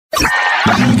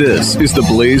This is the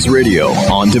Blaze Radio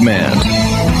On Demand.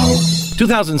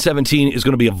 2017 is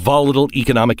going to be a volatile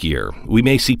economic year. We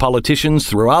may see politicians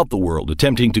throughout the world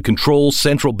attempting to control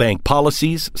central bank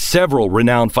policies. Several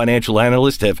renowned financial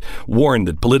analysts have warned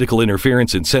that political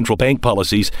interference in central bank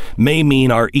policies may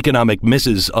mean our economic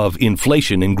misses of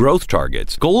inflation and growth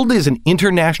targets. Gold is an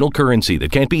international currency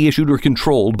that can't be issued or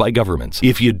controlled by governments.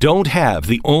 If you don't have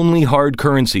the only hard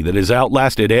currency that has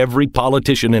outlasted every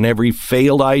politician and every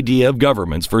failed idea of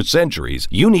governments for centuries,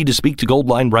 you need to speak to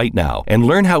Goldline right now and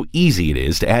learn how easy it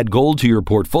is to add gold to your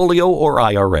portfolio or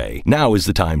IRA. Now is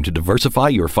the time to diversify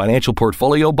your financial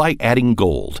portfolio by adding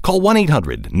gold. Call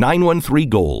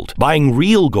 1-800-913-GOLD. Buying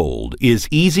real gold is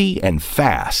easy and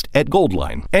fast at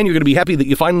Goldline. And you're going to be happy that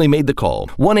you finally made the call.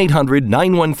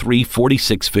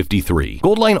 1-800-913-4653.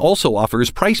 Goldline also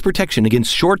offers price protection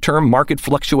against short-term market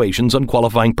fluctuations on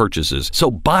qualifying purchases. So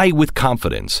buy with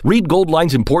confidence. Read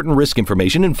Goldline's important risk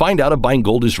information and find out if buying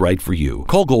gold is right for you.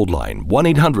 Call Goldline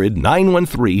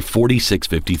 1-800-913-4653.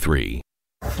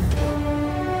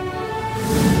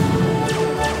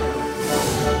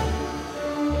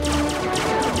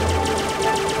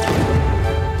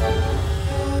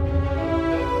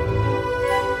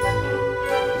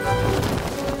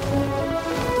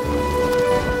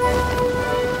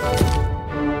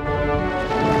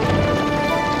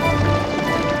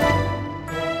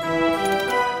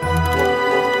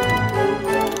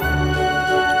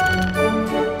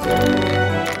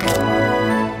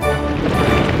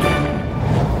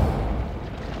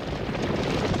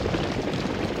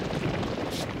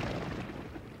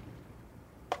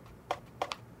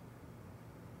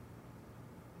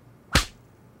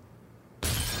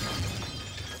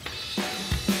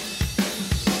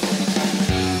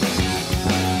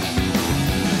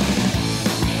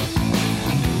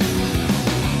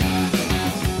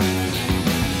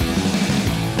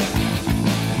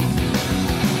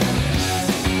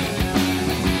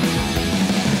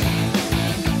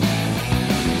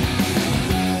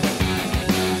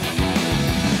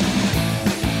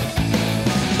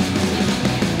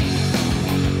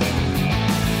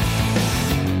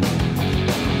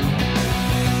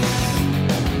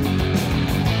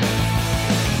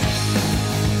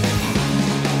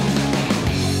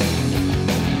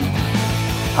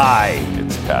 Hi,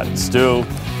 it's Pat and Stu.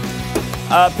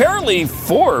 Apparently,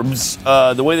 Forbes,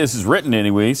 the way this is written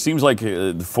anyway, seems like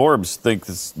Forbes think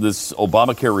this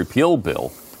Obamacare repeal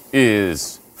bill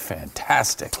is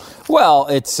fantastic. Well,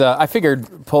 it's. I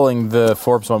figured pulling the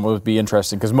Forbes one would be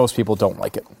interesting because most people don't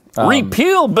like it.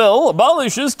 Repeal bill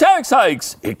abolishes tax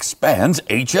hikes, expands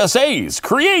HSAs,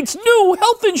 creates new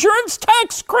health insurance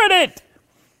tax credit.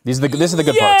 This is the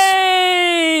good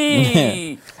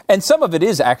Yay! parts. And some of it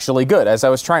is actually good. As I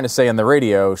was trying to say on the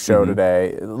radio show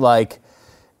today, like,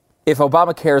 if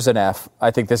Obamacare's an F, I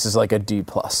think this is like a D+.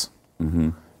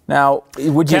 Now,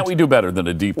 can't we do better than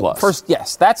a D+? First,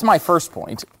 yes, that's my first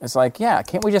point. It's like, yeah,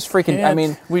 can't we just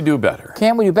we do better.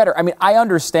 Can't we do better? I mean, I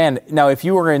understand. Now, if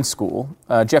you were in school,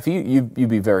 Jeff, you'd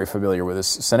be very familiar with this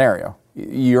scenario.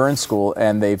 You're in school,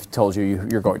 and they've told you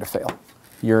you're going to fail.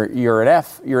 You're an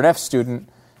F student.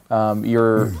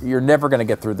 You're never going to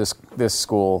get through this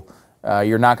school.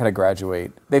 You're not going to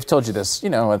graduate. They've told you this,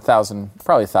 probably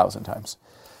 1,000 times.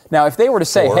 Now, if they were to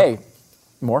say, hey,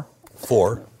 more?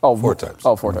 Four times.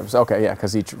 Oh, 4 times. Okay, yeah,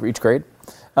 because each grade.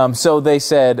 So they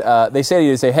said to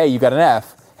you, hey, you got an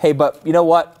F. Hey, but you know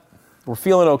what? We're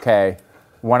feeling okay.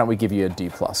 Why don't we give you a D+?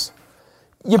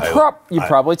 You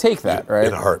probably take that, right?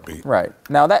 In a heartbeat. Right.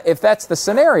 Now, if that's the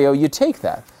scenario, you take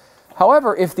that.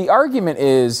 However, if the argument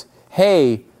is,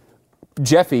 hey,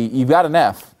 Jeffy, you got an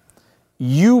F.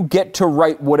 You get to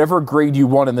write whatever grade you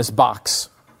want in this box.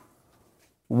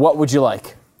 What would you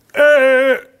like?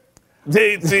 18.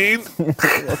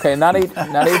 Okay, not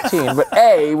 18, but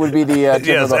A would be the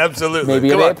yes, absolutely. Maybe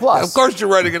Come an on. A plus. Of course, you're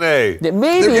writing an A. Maybe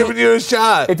they're giving you a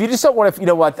shot. If you just don't want to, you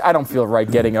know what? I don't feel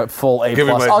right getting a full A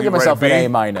plus. I'll give myself an A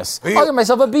minus. I'll give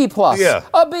myself a B plus. Yeah.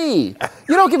 A B.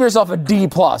 You don't give yourself a D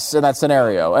plus in that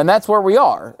scenario, and that's where we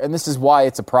are. And this is why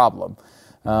it's a problem.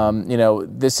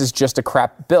 This is just a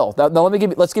crap bill. Now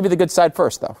let's give you the good side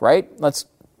first, though, right?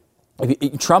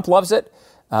 Trump loves it.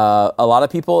 A lot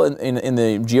of people in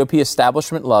the GOP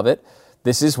establishment love it.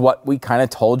 This is what we kind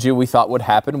of told you we thought would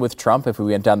happen with Trump if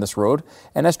we went down this road.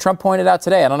 And as Trump pointed out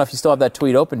today, I don't know if you still have that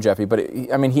tweet open, Jeffy, but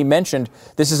he mentioned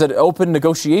this is an open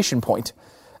negotiation point,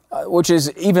 which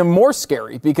is even more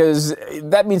scary because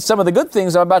that means some of the good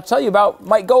things I'm about to tell you about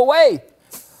might go away.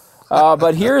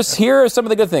 But here are some of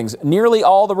the good things. Nearly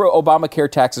all the Obamacare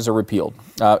taxes are repealed.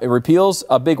 It repeals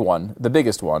a big one, the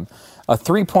biggest one, a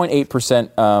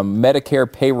 3.8% Medicare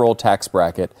payroll tax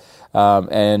bracket.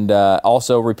 and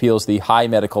also repeals the high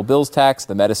medical bills tax,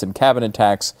 the medicine cabinet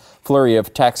tax, flurry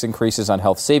of tax increases on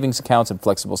health savings accounts and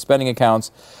flexible spending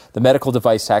accounts, the medical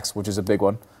device tax, which is a big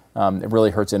one. It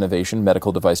really hurts innovation,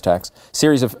 medical device tax,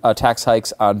 series of tax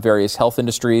hikes on various health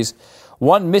industries.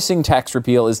 One missing tax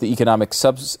repeal is the economic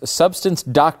substance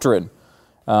doctrine,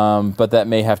 but that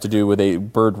may have to do with a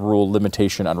Byrd rule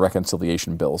limitation on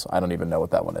reconciliation bills. I don't even know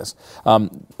what that one is.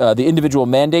 The individual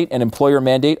mandate and employer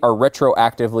mandate are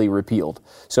retroactively repealed.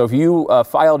 So if you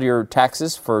filed your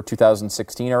taxes for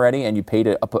 2016 already and you paid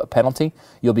a penalty,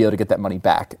 you'll be able to get that money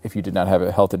back if you did not have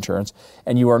health insurance.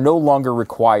 And you are no longer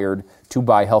required to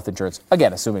buy health insurance,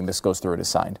 again, assuming this goes through and is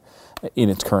signed in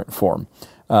its current form,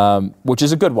 which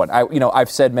is a good one. I've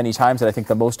said many times that I think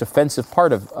the most offensive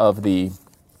part of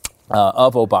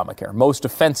Obamacare, most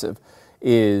offensive,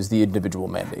 is the individual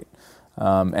mandate,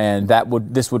 and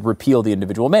this would repeal the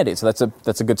individual mandate. So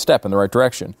that's a good step in the right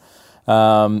direction,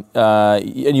 and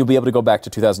you'll be able to go back to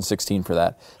 2016 for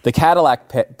that. The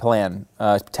Cadillac plan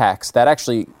tax that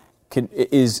actually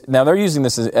is now they're using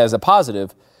this as a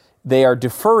positive. They are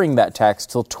deferring that tax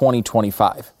till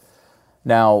 2025.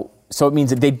 Now, so it means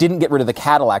that they didn't get rid of the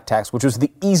Cadillac tax, which was the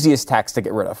easiest tax to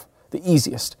get rid of, the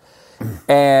easiest.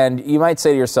 And you might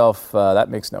say to yourself, that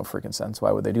makes no freaking sense.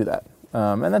 Why would they do that?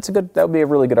 And that would be a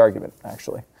really good argument,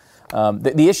 actually.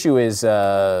 The issue is,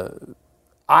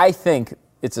 I think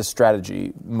it's a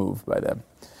strategy move by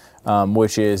them,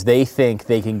 which is they think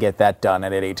they can get that done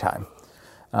at any time.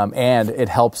 And it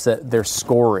helps that they're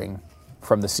scoring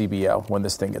from the CBO when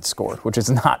this thing gets scored, which is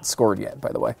not scored yet,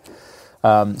 by the way.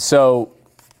 So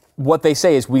what they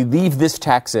say is we leave this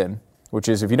tax in, which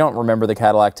is, if you don't remember the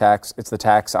Cadillac tax, it's the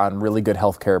tax on really good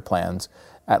health care plans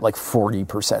at like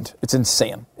 40%. It's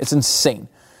insane. It's insane.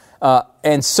 But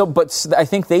I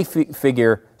think they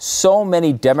figure so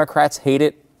many Democrats hate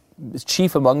it,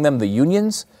 chief among them the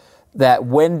unions, that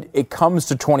when it comes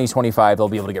to 2025, they'll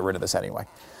be able to get rid of this anyway.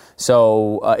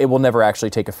 So it will never actually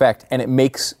take effect, and it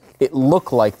makes it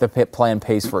look like the plan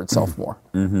pays for itself more.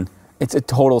 Mm-hmm. It's a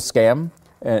total scam,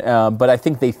 but I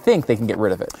think they can get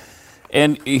rid of it.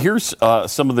 And here's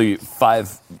some of the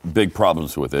 5 big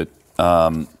problems with it.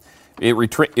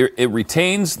 It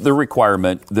retains the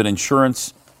requirement that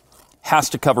insurance has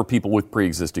to cover people with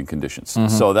pre-existing conditions. Mm-hmm.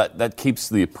 So that keeps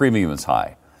the premiums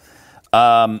high.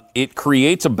 It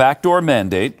creates a backdoor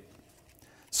mandate.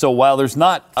 So while there's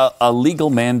not a legal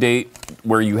mandate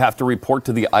where you have to report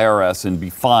to the IRS and be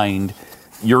fined,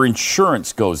 your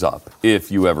insurance goes up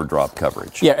if you ever drop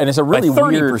coverage. Yeah, and it's a really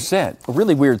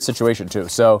weird situation too.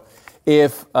 So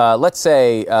if, let's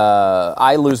say,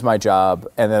 I lose my job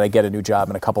and then I get a new job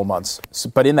in a couple months,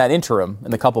 but in that interim,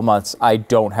 in the couple months, I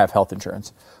don't have health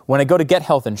insurance. When I go to get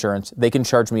health insurance, they can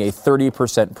charge me a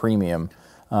 30% premium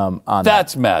on that.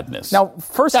 That's madness. Now,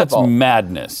 first of all, that's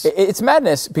madness. It's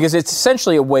madness because it's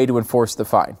essentially a way to enforce the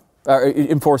fine,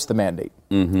 enforce the mandate.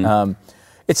 Mm-hmm.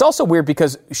 It's also weird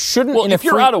because if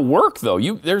you're out of work, though,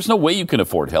 there's no way you can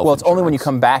afford health insurance. Well, it's only when you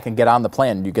come back and get on the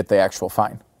plan you get the actual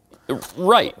fine.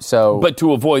 Right. But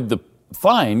to avoid the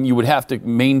fine, you would have to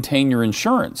maintain your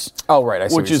insurance. Oh, right. I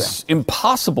see which is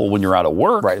impossible when you're out of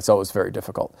work. Right. It's always very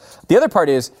difficult. The other part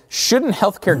is, shouldn't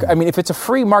healthcare, if it's a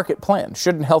free market plan,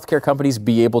 shouldn't healthcare companies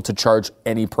be able to charge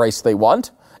any price they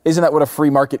want? Isn't that what a free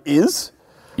market is?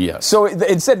 Yes. So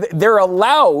instead, they're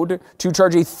allowed to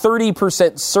charge a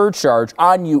 30% surcharge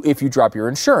on you if you drop your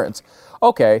insurance.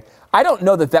 Okay. I don't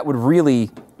know that would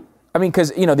really,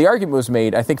 because, the argument was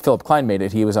made, I think Philip Klein made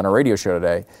it, he was on a radio show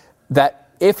today, that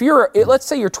if let's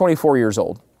say you're 24 years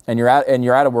old and you're out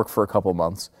of work for a couple of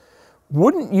months,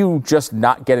 wouldn't you just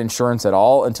not get insurance at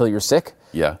all until you're sick?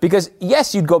 Yeah. Because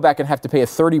yes, you'd go back and have to pay a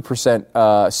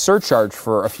 30% surcharge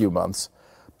for a few months,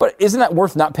 but isn't that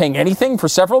worth not paying anything for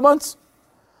several months?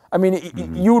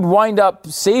 You would wind up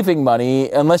saving money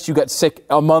unless you got sick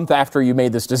a month after you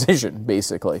made this decision,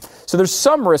 basically. So there's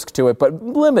some risk to it, but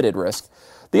limited risk.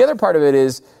 The other part of it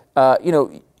is,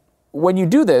 when you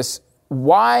do this,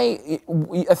 why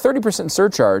a 30%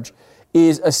 surcharge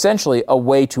is essentially a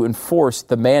way to enforce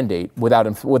the mandate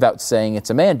without saying it's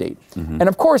a mandate. Mm-hmm. And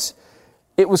of course,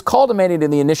 it was called a mandate in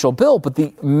the initial bill, but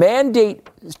the mandate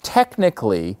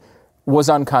technically was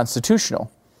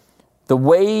unconstitutional. The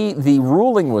way the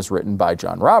ruling was written by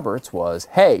John Roberts was,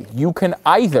 hey, you can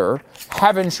either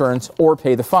have insurance or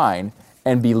pay the fine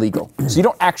and be legal. So you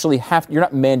don't actually you're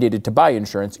not mandated to buy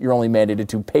insurance, you're only mandated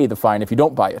to pay the fine if you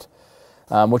don't buy it.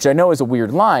 Which I know is a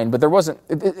weird line, but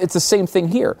it's the same thing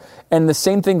here. And the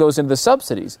same thing goes into the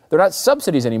subsidies. They're not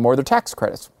subsidies anymore, they're tax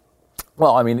credits.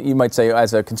 Well, you might say,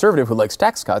 as a conservative who likes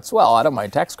tax cuts, well, I don't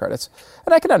mind tax credits.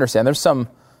 And I can understand, there's some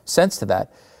sense to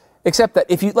that. Except that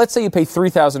if let's say you pay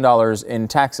 $3,000 in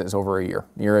taxes over a year,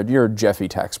 you're a Jeffy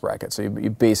tax bracket, so you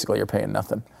basically you're paying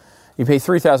nothing. You pay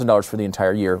 $3,000 for the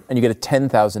entire year, and you get a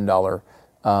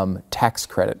 $10,000 tax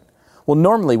credit. Well,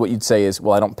 normally what you'd say is,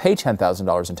 well, I don't pay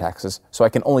 $10,000 in taxes, so I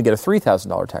can only get a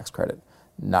 $3,000 tax credit.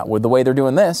 Not with the way they're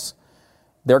doing this.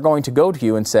 They're going to go to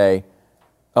you and say,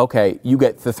 okay, you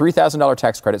get the $3,000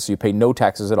 tax credit, so you pay no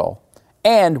taxes at all,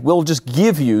 and we'll just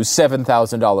give you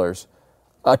 $7,000,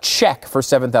 a check for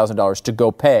 $7,000 to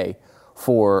go pay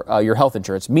for your health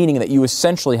insurance, meaning that you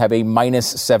essentially have a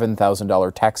minus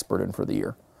 $7,000 tax burden for the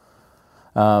year.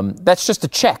 That's just a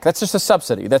check. That's just a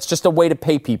subsidy. That's just a way to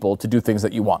pay people to do things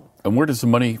that you want. And where does the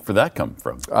money for that come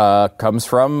from? Comes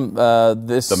from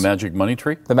this... The magic money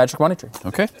tree? The magic money tree.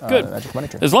 Okay, good. The magic money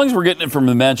tree. As long as we're getting it from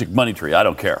the magic money tree, I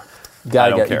don't care.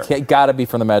 Gotta be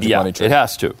from the magic money tree. It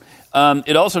has to.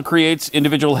 It also creates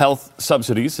individual health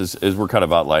subsidies, as we're kind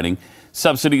of outlining. It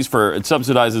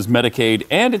subsidizes Medicaid,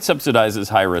 and it subsidizes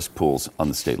high-risk pools on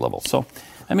the state level. So,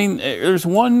 I mean, there's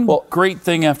one great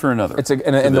thing after another.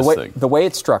 And the way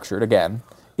it's structured, again,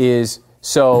 is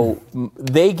so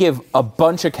they give a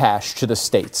bunch of cash to the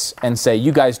states and say,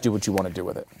 you guys do what you want to do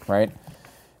with it, right?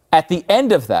 At the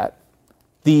end of that,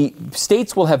 the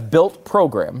states will have built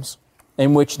programs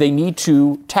in which they need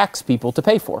to tax people to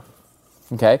pay for,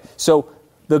 okay? So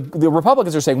the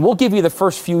Republicans are saying, we'll give you the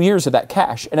first few years of that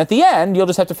cash, and at the end, you'll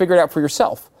just have to figure it out for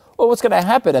yourself. Well, what's going to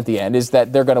happen at the end is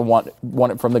that they're going to want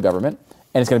it from the government,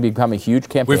 and it's going to become a huge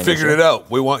campaign. We figured it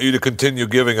out. We want you to continue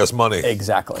giving us money.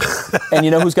 Exactly. And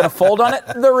you know who's going to fold on it?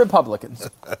 The Republicans.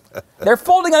 They're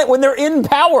folding on it when they're in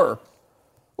power.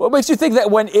 What makes you think that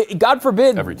when, God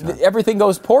forbid, everything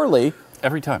goes poorly?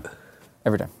 Every time.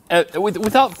 Every time.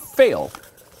 Without fail,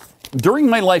 during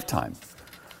my lifetime,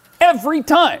 every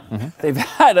time they've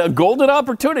had a golden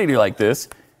opportunity like this,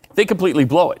 they completely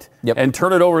blow it and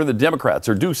turn it over to the Democrats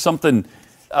or do something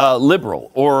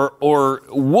liberal or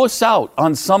wuss out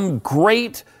on some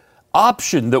great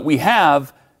option that we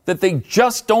have that they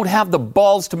just don't have the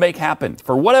balls to make happen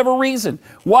for whatever reason.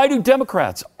 Why do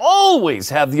Democrats always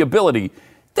have the ability?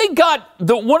 They got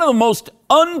one of the most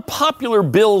unpopular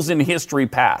bills in history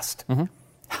passed.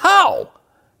 How?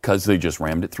 Because they just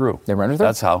rammed it through. They rammed it through?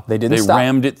 That's how. They didn't stop.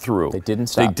 Rammed it through. They didn't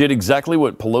stop. They did exactly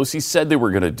what Pelosi said they were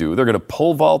going to do. They're going to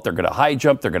pole vault. They're going to high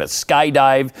jump. They're going to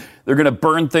skydive. They're going to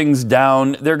burn things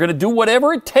down. They're going to do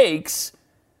whatever it takes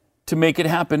to make it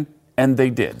happen. And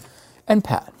they did. And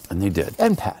Pat. And they did.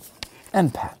 And Pat.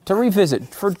 To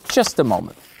revisit for just a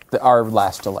moment our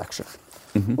last election.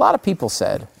 A lot of people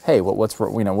said, "Hey, what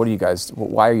are you guys?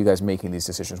 Why are you guys making these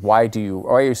decisions? Why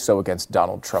are you so against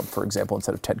Donald Trump, for example,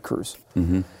 instead of Ted Cruz?"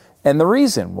 And the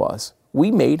reason was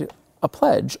we made a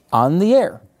pledge on the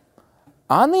air,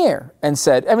 and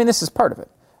said, I mean, this is part of it,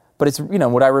 but it's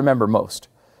what I remember most.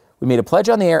 We made a pledge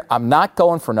on the air. I'm not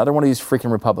going for another one of these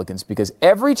freaking Republicans because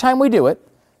every time we do it,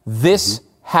 this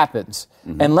happens.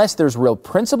 Unless there's real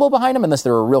principle behind them, unless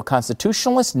they're a real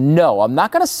constitutionalist, no, I'm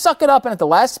not going to suck it up and at the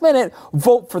last minute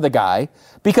vote for the guy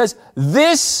because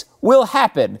this will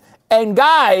happen. And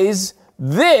guys,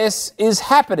 this is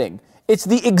happening. It's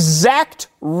the exact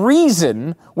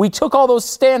reason we took all those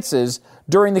stances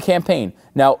during the campaign.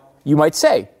 Now, you might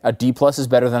say a D+ is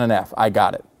better than an F. I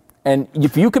got it. And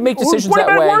if you can make decisions that way...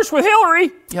 Would have been worse with Hillary.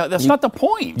 Yeah, that's not the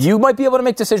point. You might be able to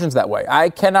make decisions that way.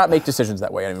 I cannot make decisions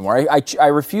that way anymore. I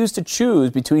refuse to choose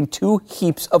between two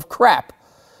heaps of crap.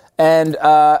 And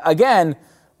again,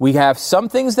 we have some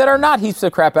things that are not heaps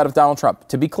of crap out of Donald Trump,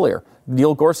 to be clear.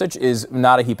 Neil Gorsuch is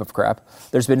not a heap of crap.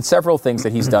 There's been several things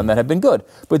that he's done that have been good.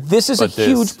 But this is a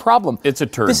huge problem. It's a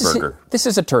turd burger. This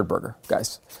is a turd burger,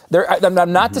 guys. I'm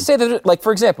not to say that, like,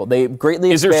 for example, they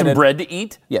greatly expanded... Is there some bread to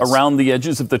eat around the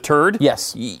edges of the turd?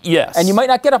 Yes. Yes. And you might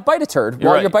not get a bite of turd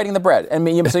while you're biting the bread.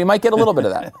 So you might get a little bit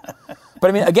of that. But,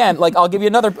 I mean, again, like, I'll give you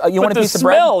another... You want a piece of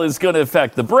bread? But the smell is going to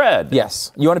affect the bread.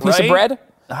 Yes. You want a piece of bread?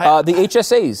 The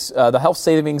HSAs, the health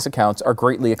savings accounts, are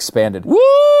greatly expanded. Woo!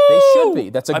 They should be.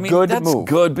 That's good move. That's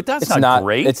good, but that's not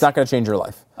great. It's not going to change your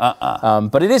life.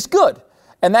 But it is good.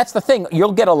 And that's the thing.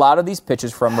 You'll get a lot of these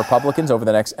pitches from Republicans over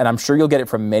the next, and I'm sure you'll get it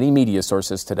from many media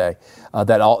sources today,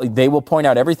 they will point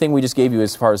out everything we just gave you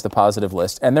as far as the positive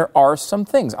list. And there are some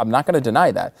things. I'm not going to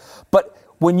deny that. But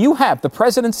when you have the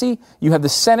presidency, you have the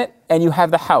Senate, and you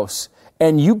have the House,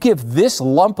 and you give this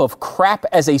lump of crap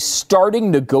as a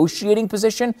starting negotiating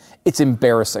position, it's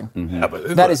embarrassing. Yeah,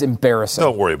 but that is embarrassing.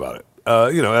 Don't worry about it.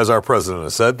 As our president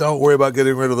has said, don't worry about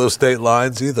getting rid of those state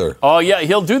lines either. Oh, yeah,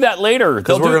 he'll do that later.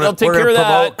 They'll take care of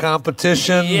that. Promote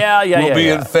competition. We'll be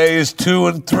in phase 2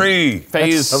 and 3.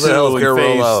 Phase 2 and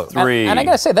phase 3. And I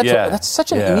got to say, that's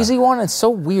such an easy one and so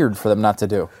weird for them not to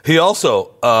do. He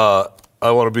also I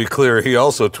want to be clear. He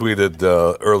also tweeted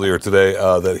earlier today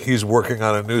that he's working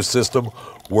on a new system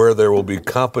where there will be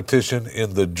competition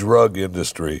in the drug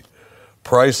industry.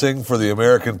 Pricing for the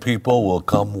American people will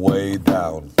come way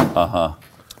down.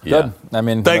 Yeah. Good. I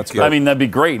mean, Thank you. I mean, that'd be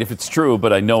great if it's true,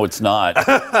 but I know it's not.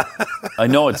 I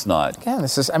know it's not. Again,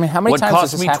 this is. I mean, how many What times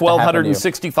cost does me this have to happen to you?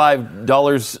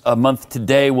 $1,265 a month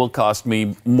today will cost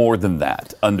me more than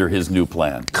that under his new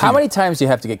plan. How many times do you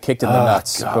have to get kicked in the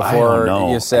nuts God, before I don't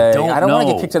know. you say, I don't want to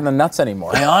know. get kicked in the nuts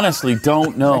anymore? I honestly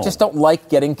don't know. I just don't like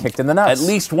getting kicked in the nuts. At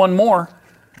least one more.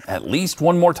 At least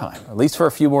one more time. At least for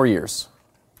a few more years.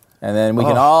 And then we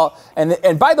can all.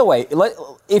 And by the way,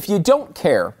 if you don't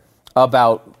care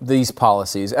about these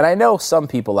policies, and I know some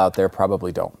people out there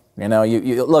probably don't. You know,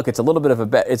 you look, it's a little bit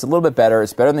of it's a little bit better.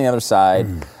 It's better than the other side.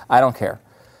 I don't care.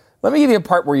 Let me give you a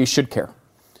part where you should care.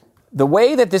 The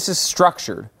way that this is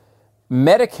structured,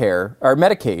 Medicare or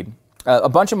Medicaid, a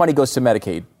bunch of money goes to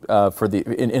Medicaid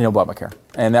in Obamacare,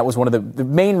 and that was one of the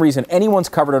main reason anyone's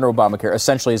covered under Obamacare.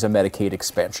 Essentially, is a Medicaid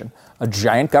expansion, a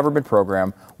giant government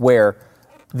program where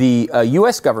the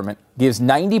U.S. government gives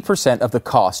 90% of the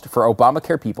cost for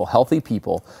Obamacare people, healthy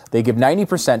people. They give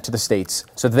 90% to the states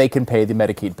so that they can pay the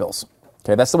Medicaid bills.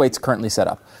 Okay, that's the way it's currently set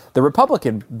up. The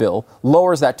Republican bill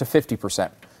lowers that to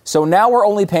 50%. So now we're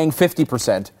only paying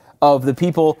 50% of the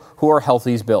people who are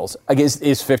healthy's bills. Is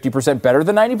 50% better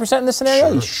than 90% in this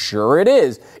scenario? Sure it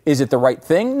is. Is it the right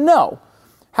thing? No.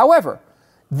 However,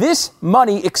 this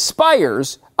money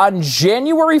expires on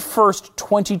January 1st,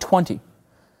 2020.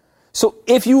 So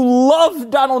if you love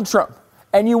Donald Trump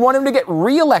and you want him to get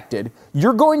reelected,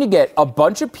 you're going to get a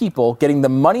bunch of people getting the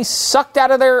money sucked out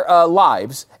of their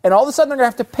lives, and all of a sudden they're going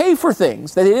to have to pay for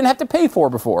things that they didn't have to pay for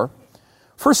before.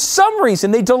 For some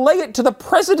reason, they delay it to the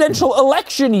presidential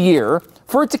election year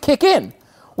for it to kick in,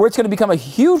 where it's going to become a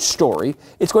huge story.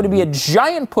 It's going to be a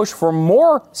giant push for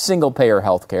more single-payer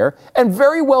health care, and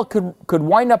very well could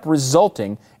wind up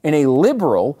resulting in a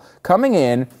liberal coming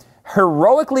in,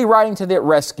 heroically riding to the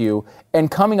rescue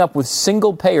and coming up with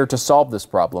single payer to solve this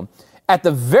problem. At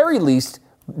the very least,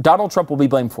 Donald Trump will be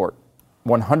blamed for it,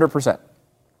 100%.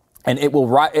 And it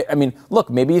will I mean, look,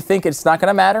 maybe you think it's not going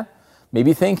to matter.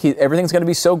 Maybe you think everything's going to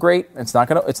be so great, it's not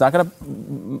going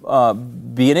to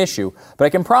be an issue. But I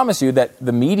can promise you that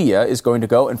the media is going to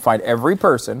go and find every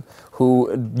person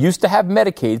who used to have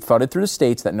Medicaid funded through the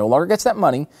states that no longer gets that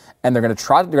money, and they're going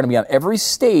to be on every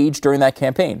stage during that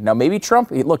campaign. Now, maybe Trump,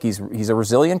 look, he's a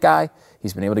resilient guy.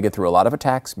 He's been able to get through a lot of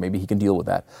attacks. Maybe he can deal with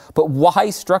that. But why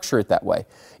structure it that way?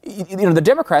 You know, the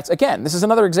Democrats, again, this is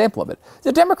another example of it.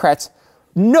 The Democrats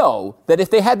know that if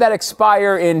they had that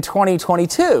expire in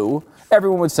 2022,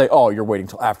 everyone would say, oh, you're waiting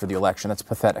till after the election. That's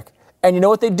pathetic. And you know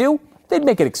what they'd do? They'd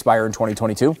make it expire in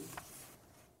 2022.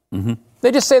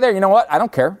 They just say there, you know what? I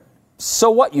don't care.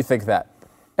 So what you think that?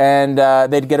 And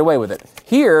they'd get away with it.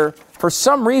 Here, for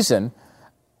some reason,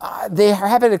 they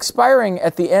have it expiring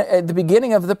at the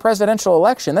beginning of the presidential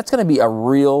election. That's going to be a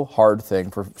real hard thing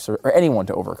for anyone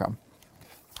to overcome.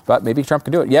 But maybe Trump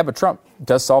can do it. Yeah, but Trump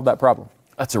does solve that problem.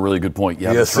 That's a really good point.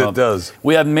 Yeah, Yes, Trump, it does.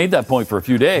 We haven't made that point for a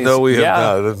few days. No, we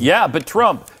have not. Yeah, but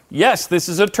Trump. Yes, this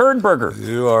is a turn burger.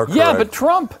 You are correct. Yeah, but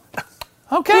Trump.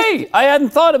 Okay, I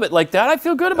hadn't thought of it like that. I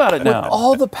feel good about it now.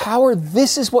 All the power,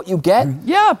 this is what you get?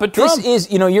 Yeah, but Trump. This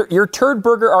is, your turd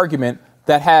burger argument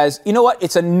that has, you know what?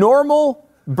 It's a normal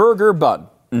burger bun.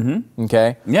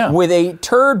 Okay? Yeah. With a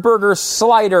turd burger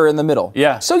slider in the middle.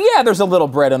 Yeah. So, yeah, there's a little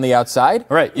bread on the outside.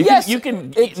 Right. You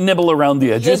can nibble around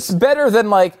the edges. It's better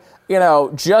than,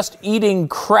 just eating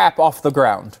crap off the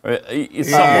ground.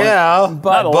 Yeah,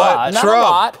 Not a lot. Not Trump. a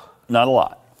lot. Not a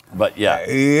lot. But yeah.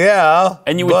 Yeah.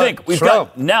 And you would but think we've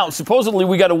Trump. got now supposedly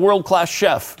we got a world-class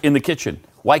chef in the kitchen.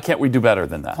 Why can't we do better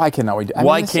than that? Why cannot we do?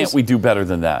 Why can't we do better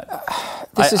than that?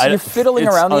 You're fiddling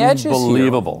it's around the edges here.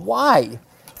 Unbelievable. Why?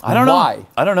 I don't know. Why?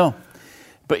 I don't know.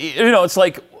 But it's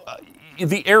like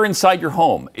the air inside your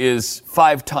home is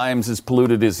 5 times as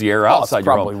polluted as the air outside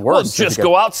your home. Probably worse. Well, just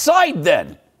go outside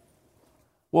then.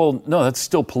 Well, no, that's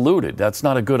still polluted. That's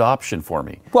not a good option for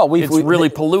me. Well, it's really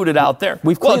polluted out there.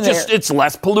 We've cleaned the air. It's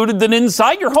less polluted than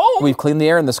inside your home. We've cleaned the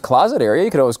air in this closet area.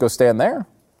 You could always go stand there.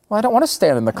 Well, I don't want to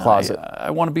stand in the closet.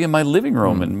 I want to be in my living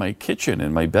room, in my kitchen,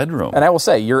 in my bedroom. And I will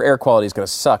say, your air quality is going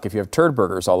to suck if you have turd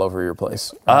burgers all over your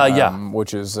place.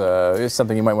 Which is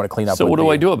something you might want to clean up. So what do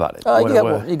I do about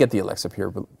it? You get the Alexa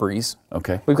Pure Breeze.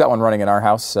 Okay. We've got one running in our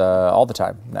house all the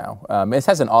time now. It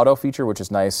has an auto feature, which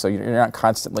is nice, so you're not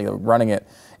constantly running it.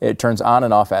 It turns on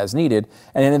and off as needed.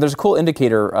 And then there's a cool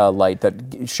indicator light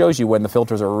that shows you when the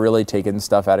filters are really taking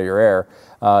stuff out of your air.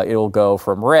 It'll go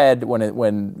from red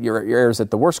when your air is at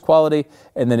the worst quality,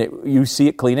 and then you see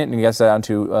it clean it, and it gets down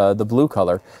to the blue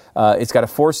color. It's got a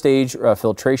 4-stage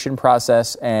filtration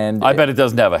process, and I bet it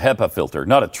doesn't have a HEPA filter,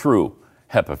 not a true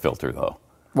HEPA filter, though.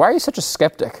 Why are you such a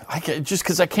skeptic? Just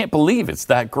because I can't believe it's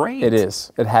that great. It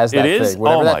is. It has that thing.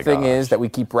 Whatever that thing is that we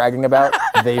keep bragging about,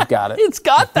 they've got it. It's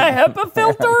got the HEPA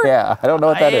filter? Yeah, I don't know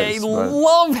what that is. I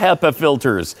love HEPA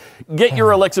filters. Get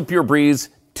your Alexa Pure Breeze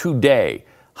today.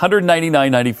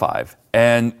 $199.95,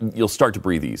 and you'll start to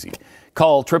breathe easy.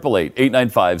 Call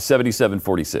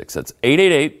 888-895-7746. That's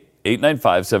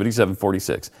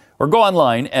 888-895-7746. Or go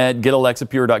online at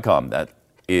getalexapure.com. That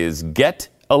is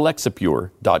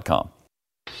getalexapure.com.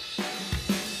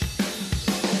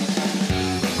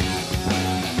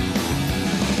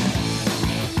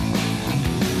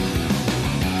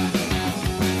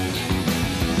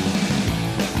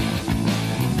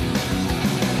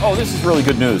 Oh, this is really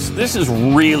good news. This is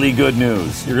really good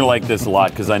news. You're going to like this a lot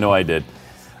because I know I did.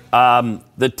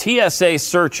 The TSA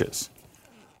searches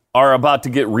are about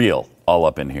to get real all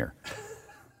up in here.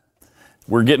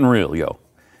 We're getting real, yo.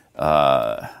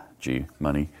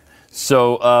 Money.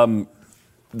 So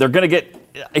they're going to get,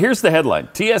 here's the headline.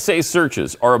 TSA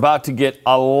searches are about to get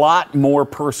a lot more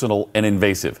personal and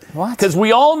invasive. What? Because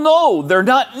we all know they're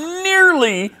not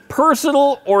nearly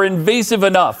personal or invasive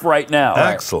enough right now.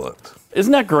 Excellent.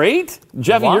 Isn't that great?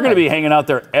 Jeffy, Why? You're going to be hanging out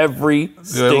there every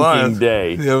stinking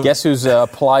day. Yeah. Guess who's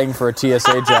applying for a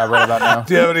TSA job right about now?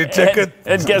 Do you have any tickets?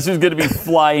 And guess who's going to be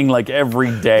flying like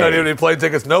every day? Don't have any plane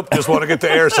tickets? Nope, just want to get to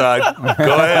airside.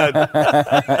 Go ahead.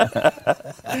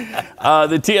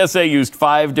 The TSA used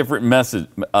 5 different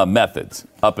methods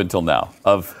up until now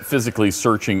of physically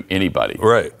searching anybody.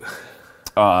 Right.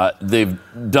 They've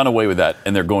done away with that,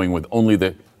 and they're going with only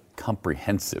the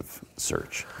comprehensive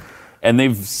search. And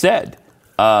they've said,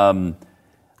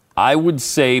 I would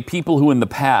say people who in the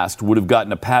past would have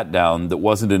gotten a pat-down that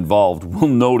wasn't involved will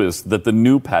notice that the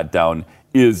new pat-down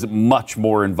is much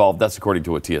more involved. That's according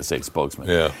to a TSA spokesman.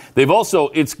 Yeah. They've also,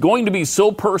 it's going to be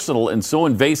so personal and so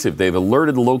invasive, they've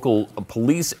alerted local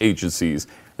police agencies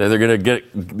that they're going to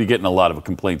be getting a lot of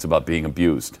complaints about being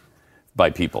abused by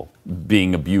people,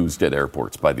 being abused at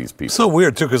airports by these people. So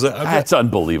weird, too, because That's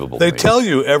unbelievable. They to me. tell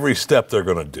you every step they're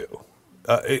going to do.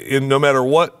 No matter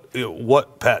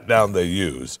what pat down they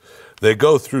use, they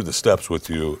go through the steps with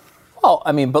you. Well,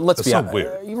 I mean, but let's be so honest.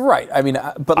 weird. You're right. I mean,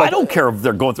 but like, I don't care if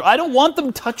they're going through. I don't want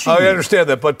them touching me. I understand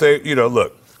that, but they,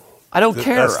 look. I don't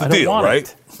care. That's the I don't deal, want right?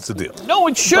 it. It's the deal. No,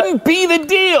 it shouldn't be the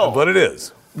deal. But it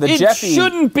is. It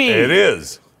shouldn't be. It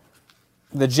is.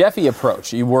 The Jeffy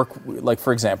approach, you work, like,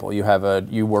 for example, you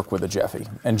work with a Jeffy,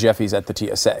 and Jeffy's at the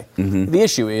TSA. Mm-hmm. The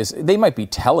issue is they might be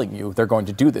telling you they're going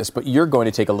to do this, but you're going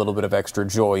to take a little bit of extra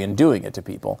joy in doing it to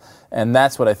people. And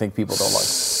that's what I think people don't like.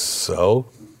 So?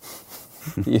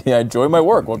 Yeah, I enjoy my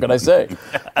work. What can I say?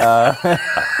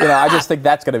 I just think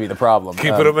that's going to be the problem.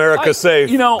 Keeping America safe.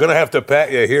 going to have to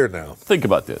pat you here now. Think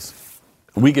about this.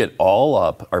 We get all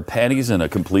up, our panties in a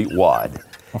complete wad,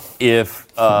 if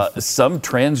some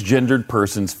transgendered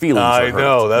person's feelings are hurt. I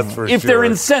know, that's for sure. If they're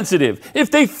insensitive, if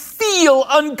they feel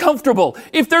uncomfortable,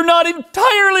 if they're not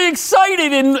entirely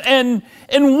excited and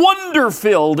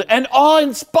wonder-filled and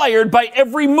awe-inspired by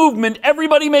every movement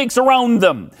everybody makes around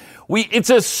them. It's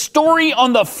a story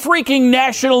on the freaking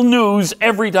national news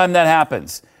every time that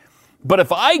happens. But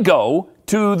if I go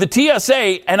to the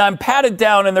TSA and I'm patted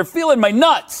down and they're feeling my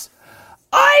nuts,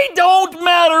 I don't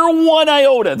matter one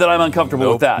iota that I'm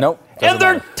uncomfortable with that. Nope. And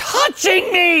they're touching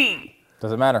me.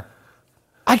 Doesn't matter.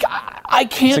 I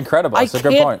can't. It's incredible. It's a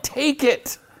good can't point. take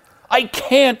it. I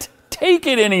can't take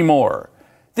it anymore.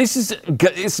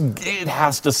 It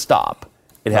has to stop.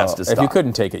 It has to stop. If you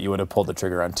couldn't take it, you would have pulled the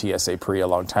trigger on TSA Pre a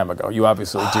long time ago. You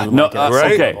obviously do. No, like it. It's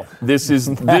okay. incredible. This is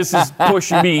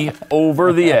pushing me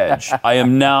over the edge. I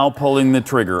am now pulling the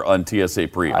trigger on TSA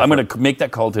Pre. I'm going to make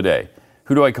that call today.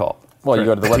 Who do I call? Well, you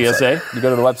go to the website. TSA? You go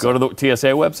to the website. Go to the TSA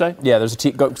website? Yeah, there's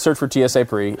go search for TSA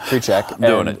pre-check. I'm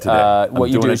doing it today.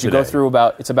 What you do is you go through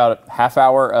about a half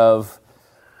hour of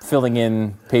filling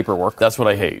in paperwork. That's what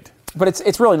I hate. But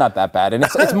it's really not that bad, and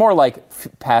it's more like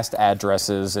past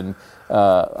addresses and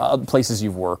places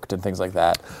you've worked and things like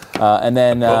that. And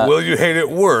then, but will you hate it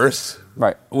worse?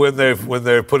 Right. When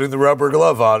they're putting the rubber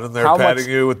glove on and they're patting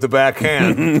you with the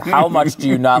backhand. How much do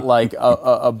you not like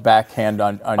a backhand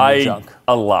on your junk?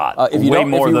 A lot. If you Way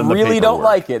more if you than the really don't paperwork.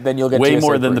 like it, then you'll get way TSA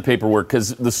more than Pre. the paperwork,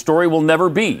 because the story will never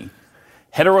be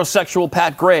heterosexual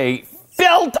Pat Gray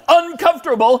felt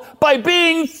uncomfortable by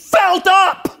being felt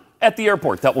up. at the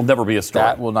airport. That will never be a story.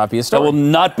 That will not be a story. That will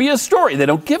not be a story. They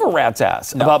don't give a rat's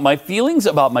ass about my feelings,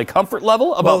 about my comfort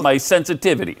level, about my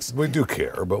sensitivities. We do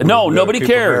care, but nobody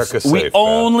cares. America safe, we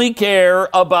only care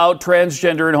about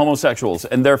transgender and homosexuals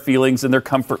and their feelings and their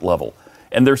comfort level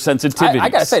and their sensitivities. I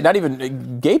gotta say, not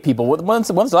even gay people. When's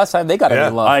the last time they got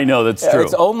any love? I know, that's true.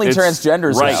 It's only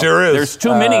transgenders. Right. Now. Sure is. There's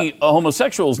too many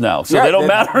homosexuals now, so they don't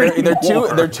matter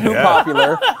anymore. They're too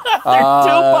popular. They're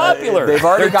too popular. They've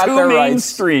already got too their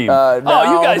mainstream. rights.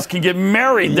 You guys can get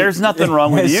married. There's nothing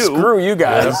wrong with you. Screw you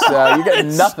guys. You get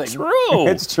nothing. It's true.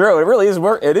 It's true. It really is.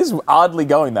 It is oddly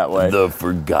going that way. The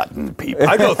forgotten people.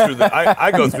 I go through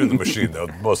I go through the machine though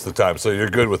most of the time, so you're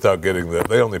good without getting the.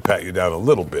 They only pat you down a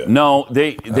little bit. No, they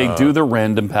do the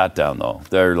random pat down though.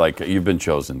 They're like, you've been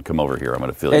chosen. Come over here. I'm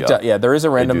going to fill you up. Yeah, there is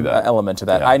a random element to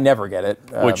that. Yeah. I never get it,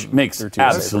 which makes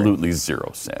absolutely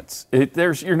zero sense.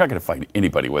 You're not going to find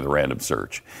anybody with a random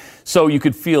search. So you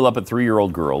could feel up a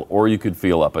 3-year-old girl, or you could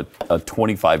feel up a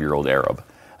 25-year-old Arab.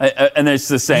 And it's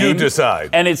the same. You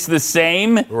decide. And it's the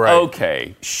same? Right.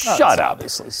 Okay, shut up.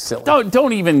 Obviously silly.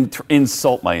 Don't even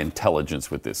insult my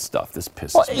intelligence with this stuff. This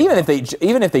pisses me off.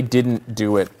 Even if they didn't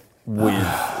do it with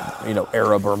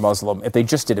Arab or Muslim, if they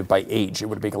just did it by age, it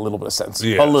would make a little bit of sense.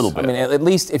 Yes. A little bit. I mean, at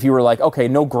least if you were like, okay,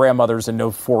 no grandmothers and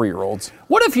no 4-year-olds.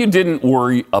 What if you didn't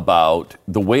worry about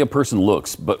the way a person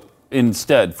looks, but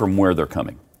instead from where they're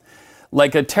coming?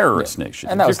 Like a terrorist nation.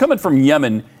 And if you're coming from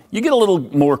Yemen, you get a little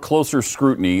more closer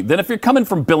scrutiny than if you're coming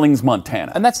from Billings,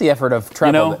 Montana. And that's the effort of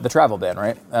travel, the travel ban,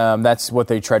 right? That's what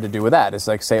they tried to do with that. It's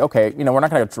like say, okay, we're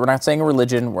not saying a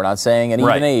religion, we're not saying an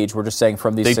even age, we're just saying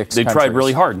from these 6 countries. They tried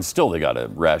really hard, and still they got a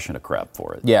ration of crap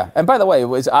for it. Yeah, and by the way,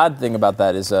 what's odd thing about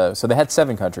that is, so they had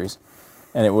 7 countries,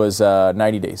 and it was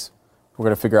 90 days. We're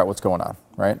going to figure out what's going on,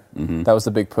 right? Mm-hmm. That was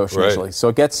the big push initially. So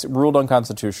it gets ruled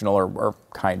unconstitutional, or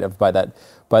kind of by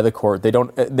the court. They're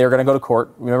going to go to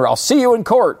court. Remember, I'll see you in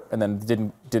court, and then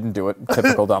didn't do it.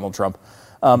 Typical Donald Trump.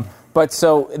 But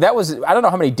so that was, I don't know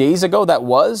how many days ago that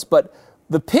was, but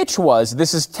the pitch was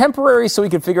this is temporary so we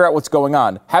can figure out what's going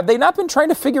on. Have they not been trying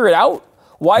to figure it out?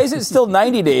 Why is it still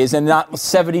 90 days and not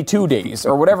 72 days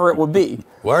or whatever it would be?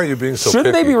 Why are you being so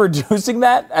Shouldn't picky? they be reducing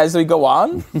that as we go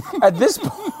on? At this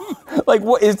point, like,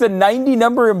 what is the 90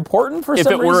 number important for some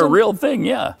reason? If it were a real thing,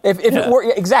 yeah. If it were,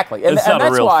 exactly. It's not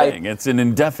that's a real why thing. It's an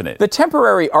indefinite. The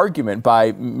temporary argument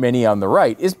by many on the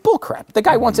right is bullcrap. The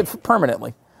guy wants it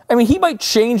permanently. I mean, he might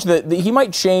change and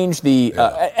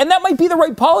that might be the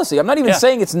right policy. I'm not even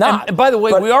saying it's not. And by the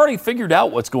way, we already figured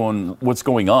out what's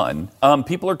going on.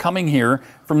 People are coming here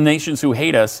from nations who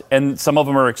hate us, and some of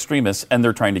them are extremists, and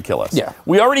they're trying to kill us. Yeah.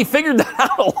 We already figured that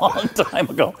out a long time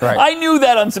ago. Right. I knew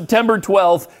that on September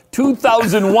 12th,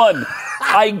 2001.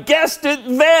 I guessed it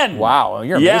then. Wow,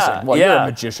 you're amazing. Well, you're a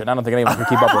magician. I don't think anyone can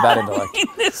keep up with that intellect.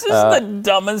 This is the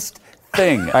dumbest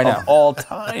thing of all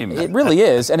time. It really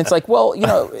is. And it's like, well,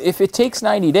 if it takes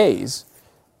 90 days,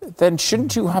 then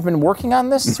shouldn't you have been working on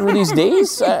this through these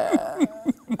days? I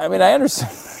mean, I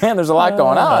understand there's a lot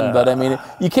going on, but I mean,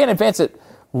 you can't advance it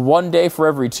one day for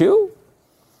every 2.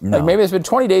 No. Like maybe it's been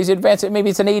 20 days, you advance it, maybe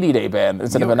it's an 80-day ban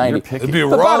instead of a 90. It'd be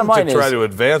wrong to try to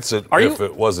advance it if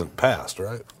it wasn't passed,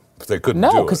 right? If they couldn't do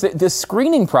it. No, because the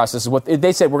screening process is what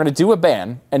they said. We're going to do a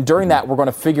ban, and during that, we're going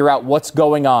to figure out what's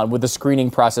going on with the screening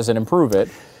process and improve it.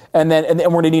 And then we're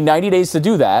going to need 90 days to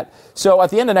do that. So at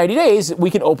the end of 90 days,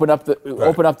 we can open up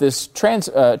this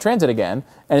transit again,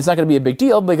 and it's not going to be a big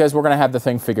deal because we're going to have the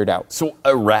thing figured out. So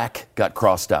Iraq got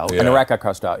crossed out. And Iraq got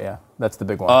crossed out, yeah. That's the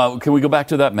big one. Can we go back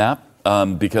to that map?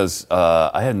 Because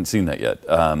I hadn't seen that yet.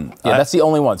 That's the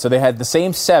only one. So they had the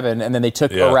same 7, and then they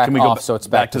took Iraq off, so it's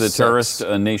back to the 6. terrorist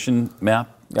nation map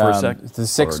for a sec? The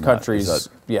 6 countries.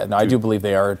 I do believe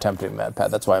they are attempting that,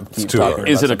 Pat. That's why I'm keep talking about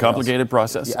Is it a complicated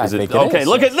process? Yeah, is it? Look, they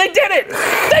did it!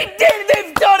 They did it!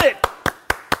 They've done it!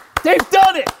 They've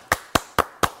done it!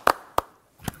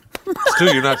 Stu,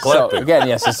 you're not clapping. So, again,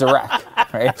 yes, it's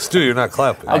Iraq. Right? Stu, you're not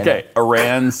clapping. Okay,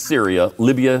 Iran, Syria,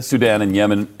 Libya, Sudan, and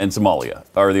Yemen, and Somalia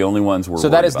are the only ones we're So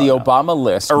that is the Obama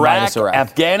list. Iraq,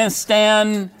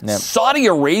 Afghanistan, Saudi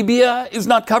Arabia is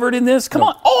not covered in this. Come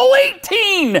on, all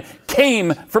 18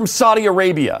 came from Saudi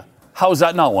Arabia. How is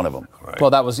that not one of them? Right.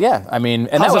 Well, that was, I mean,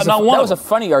 and that was a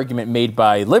funny argument made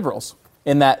by liberals.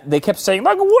 In that they kept saying,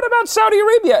 like, what about Saudi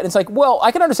Arabia? And it's like, well,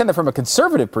 I can understand that from a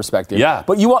conservative perspective. Yeah.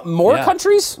 But you want more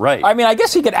countries? Right. I mean, I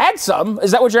guess he could add some. Is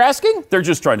that what you're asking? They're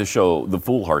just trying to show the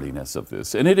foolhardiness of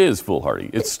this. And it is foolhardy.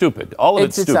 It's stupid. All of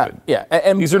it's stupid. Not,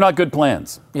 and these are not good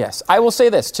plans. Yes. I will say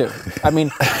this, too. I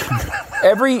mean,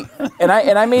 and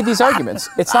I made these arguments.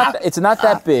 It's not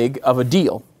that big of a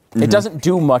deal It doesn't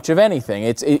do much of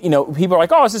anything. People are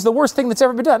like, oh, is this the worst thing that's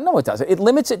ever been done? No, it doesn't. It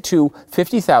limits it to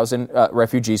 50,000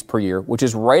 refugees per year, which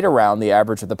is right around the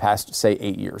average of the past, say,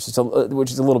 8 years.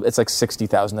 It's like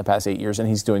 60,000 the past 8 years, and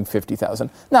he's doing 50,000.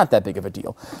 Not that big of a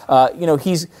deal.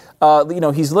 He's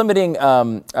limiting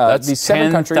these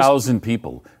 7 countries. 10,000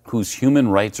 people whose human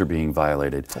rights are being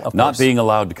violated, not being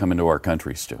allowed to come into our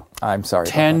country, Stu. I'm sorry.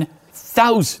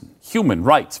 10,000 human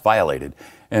rights violated.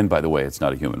 And by the way, it's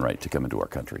not a human right to come into our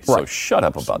country. So shut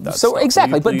up about that. So stuff.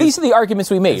 exactly, but these are the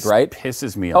arguments we made, right?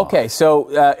 Pisses me off. Okay, so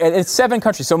it's 7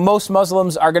 countries. So most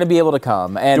Muslims are going to be able to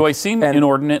come. And do I seem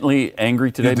inordinately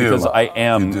angry today? Because I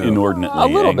am inordinately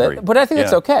angry. A little bit, but I think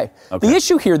it's okay. The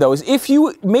issue here, though, is if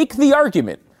you make the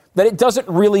argument that it doesn't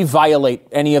really violate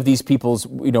any of these people's,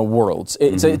 worlds.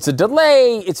 It's a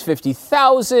delay. It's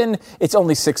 50,000. It's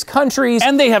only 6 countries,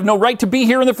 and they have no right to be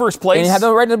here in the first place. And they have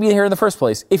no right to be here in the first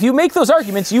place. If you make those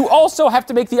arguments, you also have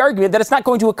to make the argument that it's not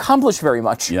going to accomplish very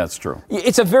much. Yeah, that's true.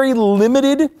 It's a very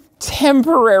limited,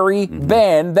 temporary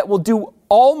ban that will do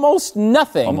almost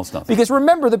nothing. Almost nothing. Because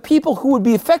remember, the people who would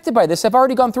be affected by this have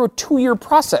already gone through a 2-year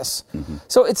process.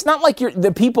 So it's not like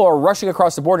the people are rushing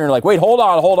across the border and you're like, wait, hold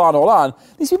on.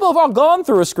 These people have all gone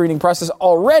through a screening process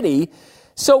already.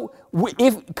 So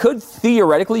could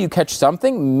theoretically you catch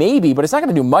something? Maybe, but it's not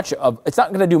going to do much. It's not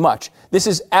going to do much. This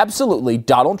is absolutely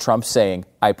Donald Trump saying,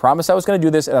 I promised I was going to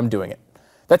do this and I'm doing it.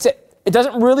 That's it. It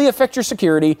doesn't really affect your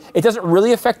security. It doesn't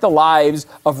really affect the lives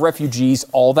of refugees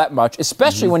all that much,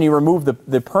 especially when you remove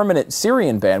the permanent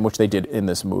Syrian ban, which they did in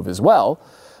this move as well.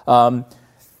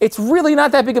 It's really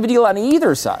not that big of a deal on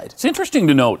either side. It's interesting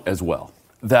to note as well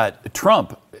that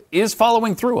Trump is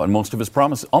following through on most of his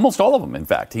promises, almost all of them, in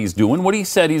fact. He's doing what he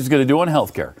said he was going to do on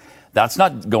health care. That's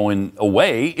not going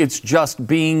away. It's just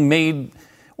being made...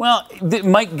 Well, it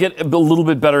might get a little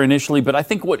bit better initially, but I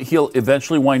think what he'll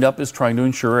eventually wind up is trying to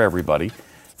insure everybody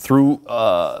through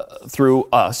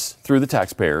us, through the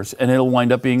taxpayers, and it'll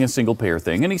wind up being a single-payer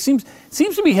thing. And he seems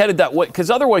to be headed that way,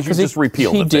 because otherwise you just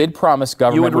repeal it. He did promise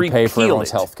government would pay for everyone's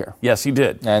health care. Yes, he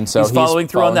did. And so he's following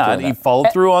through on that. He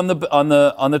followed through on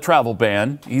the travel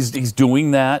ban. He's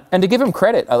doing that. And to give him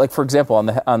credit, like for example on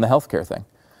the health care thing,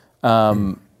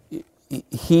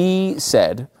 he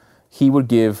said.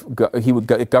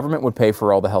 Government would pay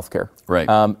for all the health care. Right.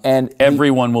 And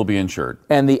everyone will be insured.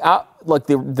 And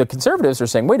the conservatives are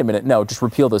saying, wait a minute, no, just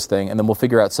repeal this thing, and then we'll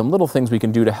figure out some little things we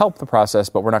can do to help the process,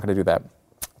 but we're not going to do that.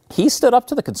 He stood up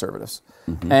to the conservatives,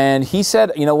 and he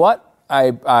said, you know what?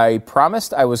 I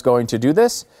promised I was going to do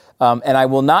this, and I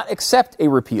will not accept a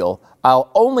repeal. I'll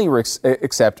only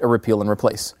accept a repeal and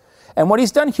replace. And what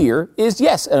he's done here is,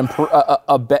 yes, better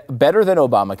than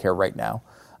Obamacare right now,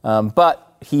 but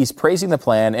he's praising the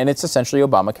plan, and it's essentially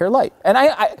Obamacare Light. And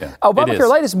Obamacare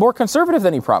Light is more conservative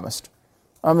than he promised.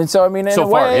 In a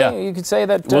way, you could say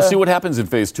that... We'll see what happens in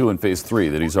Phase 2 and Phase 3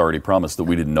 that he's already promised that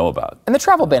we didn't know about. And the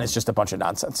travel ban is just a bunch of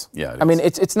nonsense. Yeah,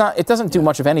 it doesn't do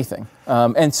much of anything.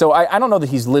 And so I don't know that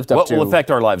he's lived up to... What will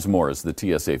affect our lives more is the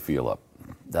TSA feel up.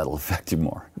 That'll affect you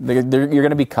more. You're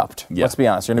going to be cupped. Yeah. Let's be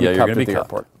honest. You're going to be cupped at the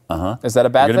airport. Is that a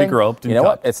bad thing? You're going to be groped and You know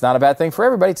cupped. what? It's not a bad thing for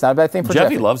everybody. It's not a bad thing for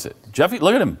Jeffy. Jeffy loves it. Jeffy,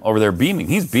 look at him over there beaming.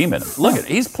 He's beaming. Look at it.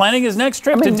 He's planning his next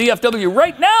trip to DFW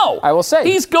right now. I will say.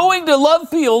 He's going to Love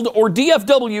Field or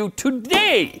DFW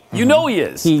today. You know he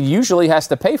is. He usually has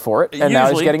to pay for it, and now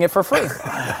he's getting it for free.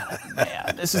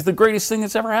 Man, this is the greatest thing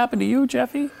that's ever happened to you,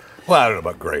 Jeffy. Well, I don't know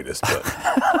about greatest, but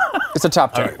it's a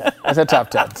top 10. Right. It's a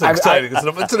top 10. It's exciting.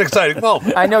 It's an exciting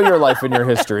moment. I know your life and your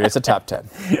history. It's a top 10.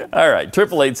 All right,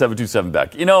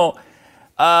 888-727-BECK.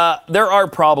 There are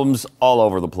problems all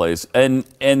over the place, and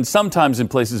sometimes in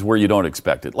places where you don't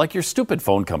expect it, like your stupid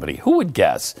phone company. Who would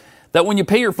guess that when you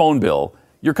pay your phone bill,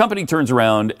 your company turns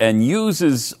around and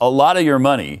uses a lot of your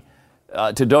money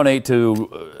to donate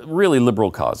to really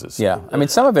liberal causes? Yeah.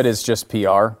 Some of it is just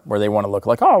PR, where they want to look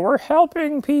like, oh, we're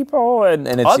helping people. And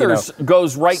it's, Others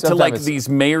goes right to like these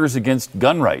mayors against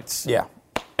gun rights. Yeah.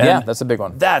 And that's a big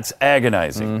one. That's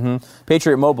agonizing.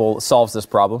 Patriot Mobile solves this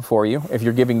problem for you. If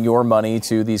you're giving your money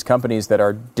to these companies that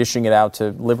are dishing it out to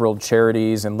liberal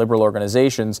charities and liberal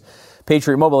organizations,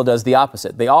 Patriot Mobile does the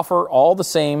opposite. They offer all the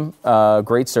same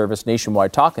great service,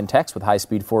 nationwide talk and text with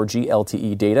high-speed 4G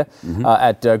LTE data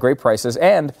at great prices,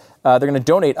 and they're going to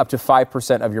donate up to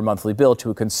 5% of your monthly bill to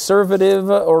a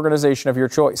conservative organization of your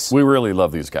choice. We really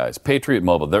love these guys. Patriot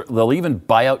Mobile. They'll even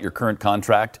buy out your current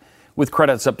contract with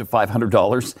credits up to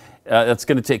 $500. That's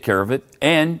going to take care of it.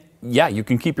 And, yeah, you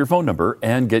can keep your phone number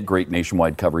and get great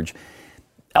nationwide coverage,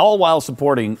 all while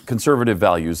supporting conservative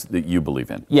values that you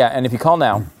believe in. Yeah, and if you call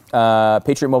now,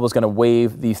 Patriot Mobile is going to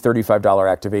waive the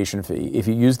 $35 activation fee if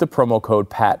you use the promo code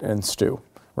Pat and Stu.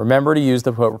 Remember to use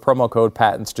the promo code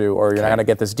PatentStew or you're not going to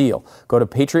get this deal. Go to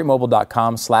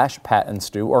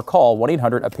patriotmobile.com/PatentStew or call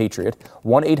 1-800-A-PATRIOT,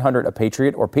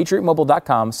 1-800-A-PATRIOT or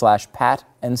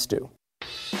patriotmobile.com/PatentStew.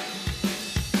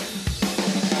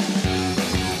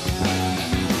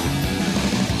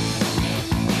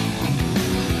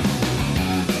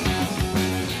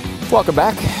 Welcome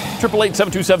back.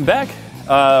 888-727-BECK.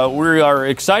 We are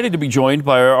excited to be joined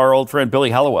by our old friend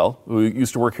Billy Hallowell, who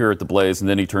used to work here at the Blaze, and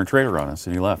then he turned traitor on us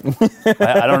and he left.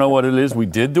 I don't know what it is we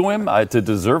did to him to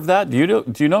deserve that. Do you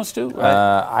know, Stu?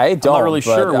 I don't. I'm not really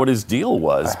sure what his deal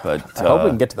was, but I hope we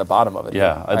can get to the bottom of it.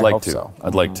 Yeah, I'd like to. So.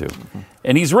 I'd like to.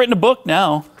 And he's written a book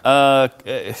now. I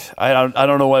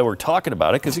don't know why we're talking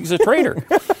about it because he's a traitor.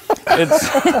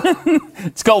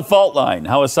 It's called Fault Line: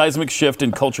 How a Seismic Shift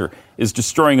in Culture is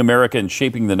Destroying America and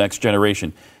Shaping the Next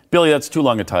Generation. Billy, that's too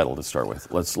long a title to start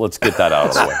with. Let's get that out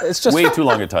of the way. It's just way too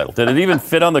long a title. Did it even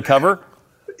fit on the cover?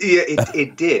 Yeah,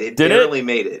 it did. It barely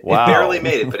made it. Wow. It barely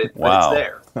made it, but it's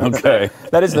there. Okay.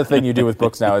 That is the thing you do with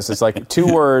books now. Is it's like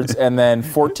 2 words and then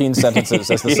 14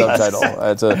 sentences as the subtitle.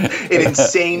 It's an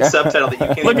insane subtitle that you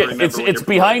can't even remember. It's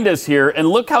behind us here, and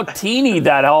look how teeny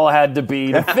that all had to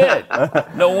be to fit.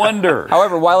 No wonder.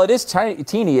 However, while it is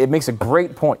teeny, it makes a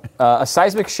great point. A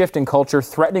seismic shift in culture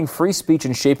threatening free speech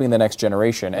and shaping the next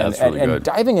generation. And, That's really good. And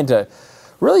diving into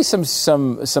really some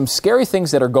scary things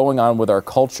that are going on with our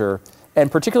culture, and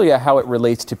particularly how it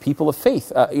relates to people of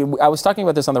faith. I was talking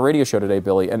about this on the radio show today,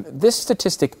 Billy, and this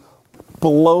statistic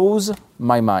blows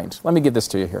my mind. Let me give this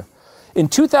to you here. In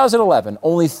 2011,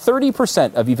 only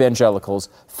 30% of evangelicals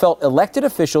felt elected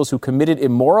officials who committed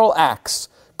immoral acts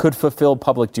could fulfill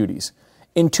public duties.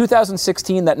 In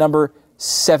 2016, that number,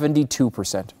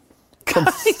 72%. From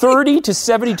 30 to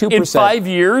 72%. In 5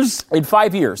 years? In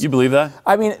 5 years. You believe that?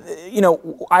 I mean,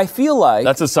 I feel like...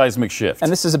 That's a seismic shift.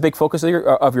 And this is a big focus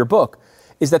of your book,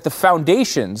 is that the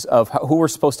foundations of who we're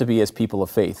supposed to be as people of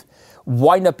faith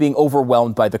wind up being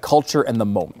overwhelmed by the culture and the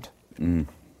moment. Mm.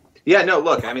 Yeah, no,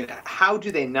 look, I mean, how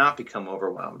do they not become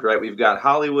overwhelmed, right? We've got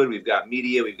Hollywood, we've got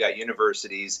media, we've got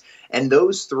universities, and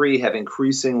those three have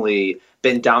increasingly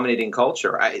been dominating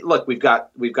culture. Look, we've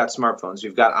got smartphones,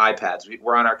 we've got iPads,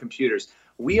 we're on our computers.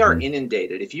 We are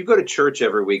inundated. If you go to church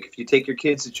every week, if you take your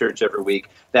kids to church every week,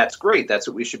 that's great. That's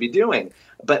what we should be doing.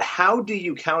 But how do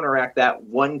you counteract that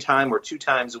 1 time or 2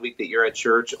 times a week that you're at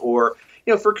church? Or,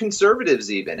 for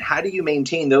conservatives even, how do you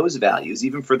maintain those values,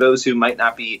 even for those who might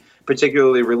not be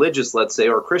particularly religious, let's say,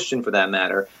 or Christian for that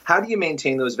matter? How do you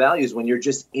maintain those values when you're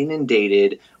just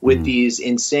inundated with these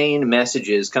insane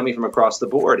messages coming from across the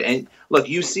board? And look,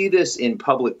 you see this in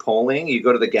public polling. You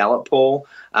go to the Gallup poll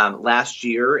last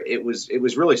year. It was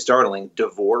really startling.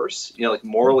 Divorce, like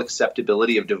moral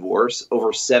acceptability of divorce.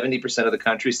 Over 70% of the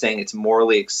country saying it's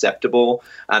morally acceptable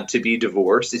to be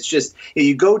divorced. It's just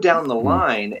you go down the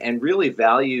line, and really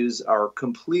values are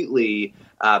completely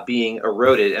being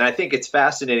eroded. And I think it's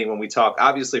fascinating when we talk,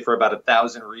 obviously, for about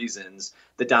 1,000 reasons,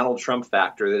 the Donald Trump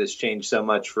factor that has changed so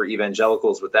much for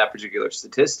evangelicals with that particular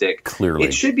statistic. Clearly.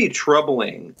 It should be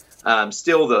troubling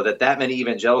still, though, that many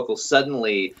evangelicals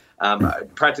suddenly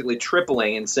practically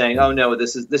tripling and saying, oh, no,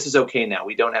 this is okay now.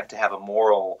 We don't have to have a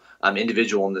moral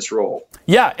individual in this role.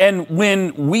 Yeah, and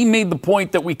when we made the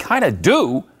point that we kind of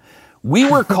do, we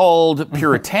were called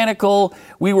puritanical.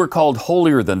 We were called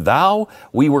holier than thou.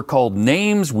 We were called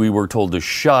names. We were told to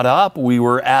shut up. We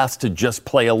were asked to just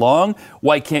play along.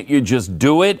 Why can't you just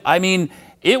do it? I mean,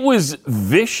 it was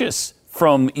vicious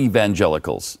from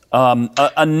evangelicals.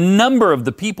 A number of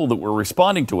the people that were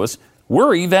responding to us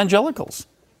were evangelicals.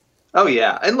 Oh,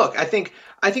 yeah. And look, I think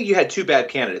you had 2 bad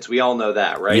candidates. We all know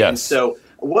that, right? Yes. And so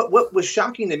what was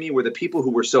shocking to me were the people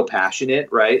who were so passionate,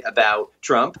 right, about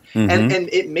Trump. And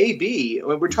it may be,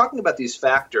 when we're talking about these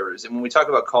factors, and when we talk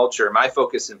about culture, my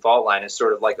focus in Fault Line is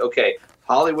sort of like, okay,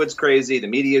 Hollywood's crazy, the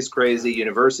media is crazy,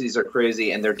 universities are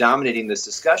crazy, and they're dominating this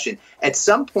discussion. At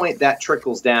some point, that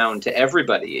trickles down to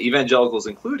everybody, evangelicals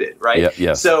included, right? Yeah,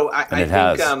 yes. So I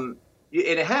think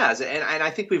it has, and I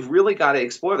think we've really got to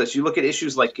explore this. You look at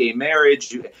issues like gay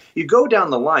marriage, you go down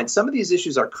the line. Some of these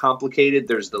issues are complicated.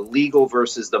 There's the legal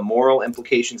versus the moral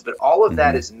implications, but all of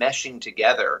that is meshing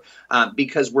together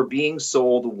because we're being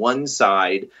sold one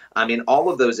side in all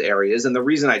of those areas. And the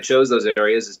reason I chose those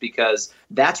areas is because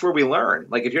that's where we learn.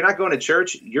 Like, if you're not going to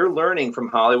church, you're learning from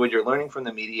Hollywood, you're learning from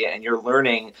the media, and you're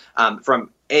learning from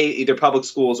either public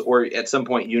schools or at some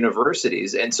point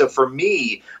universities. And so for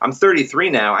me, I'm 33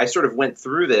 now. I sort of went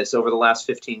through this over the last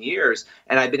 15 years,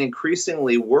 and I've been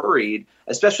increasingly worried,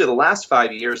 especially the last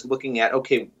 5 years, looking at,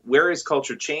 okay, where is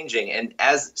culture changing? And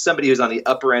as somebody who's on the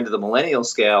upper end of the millennial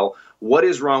scale, what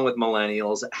is wrong with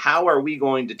millennials? How are we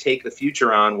going to take the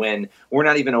future on when we're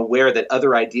not even aware that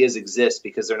other ideas exist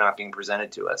because they're not being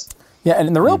presented to us? Yeah,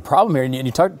 and the real problem here, and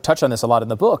you touch on this a lot in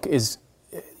the book, is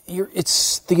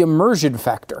it's the immersion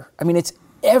factor. I mean, it's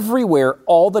everywhere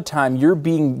all the time. You're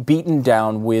being beaten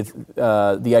down with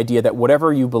the idea that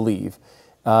whatever you believe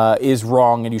is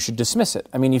wrong and you should dismiss it.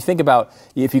 I mean, you think about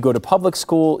if you go to public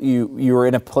school, you're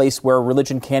in a place where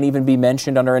religion can't even be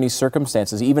mentioned under any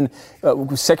circumstances. Even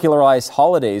secularized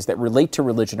holidays that relate to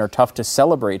religion are tough to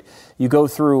celebrate. You go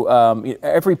through,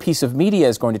 every piece of media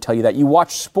is going to tell you that. You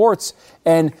watch sports,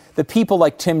 and the people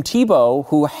like Tim Tebow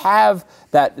who have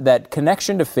that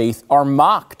connection to faith are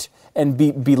mocked and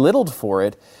belittled for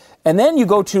it. And then you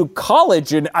go to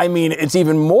college, and I mean, it's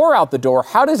even more out the door.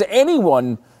 How does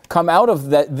anyone come out of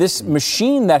this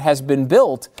machine that has been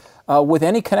built with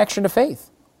any connection to faith?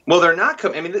 Well, they're not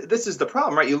coming. I mean, this is the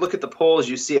problem, right? You look at the polls,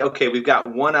 you see, okay, we've got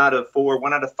 1 out of 4,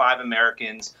 1 out of 5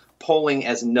 Americans polling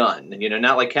as none.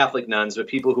 Not like Catholic nuns, but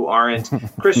people who aren't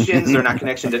Christians. They're not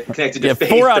connected to faith.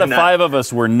 4 out of 5 of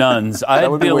us were nuns.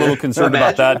 I'd be a little concerned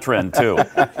about that trend too.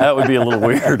 That would be a little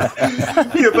weird.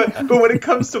 But when it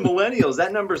comes to millennials,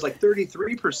 that number is like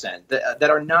 33% that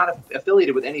are not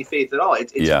affiliated with any faith at all.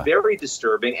 It's very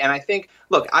disturbing. And I think,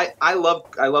 look, I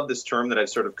love this term that I've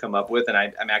sort of come up with, and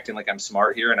I'm acting like I'm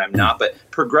smart here, and I'm not. But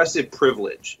progressive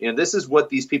privilege. This is what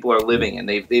these people are living in.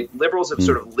 Liberals have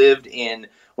sort of lived in.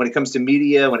 When it comes to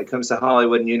media, when it comes to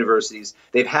Hollywood and universities,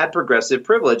 they've had progressive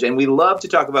privilege. And we love to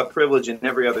talk about privilege in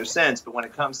every other sense, but when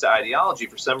it comes to ideology,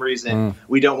 for some reason,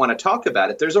 we don't want to talk about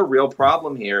it. There's a real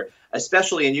problem here,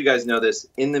 especially, and you guys know this,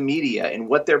 in the media and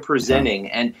what they're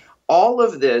presenting. And all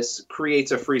of this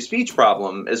creates a free speech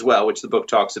problem as well, which the book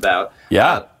talks about.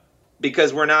 Yeah.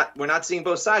 Because we're not seeing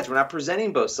both sides. We're not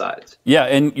presenting both sides. Yeah,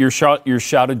 and you're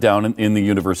shouted down in the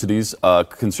universities.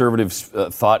 Conservative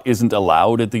thought isn't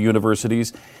allowed at the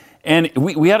universities. And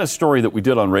we had a story that we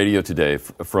did on radio today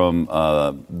from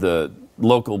the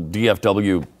local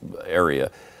DFW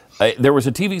area. There was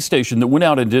a TV station that went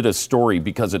out and did a story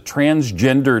because a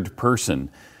transgendered person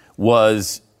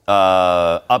was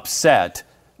upset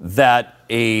that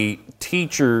a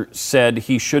teacher said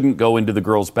he shouldn't go into the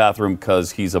girls' bathroom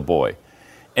because he's a boy.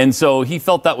 And so he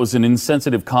felt that was an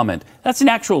insensitive comment. That's an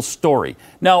actual story.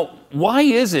 Now, why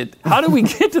is it? How do we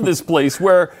get to this place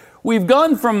where we've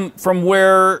gone from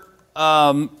where,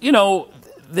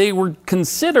 they were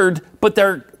considered, but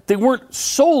they weren't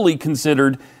solely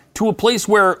considered, to a place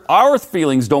where our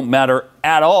feelings don't matter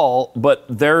at all, but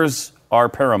theirs are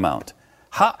paramount.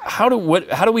 How do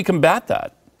we combat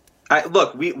that?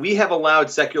 Look, we have allowed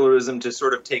secularism to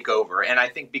sort of take over. And I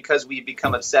think because we've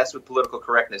become obsessed with political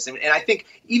correctness, and I think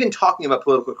even talking about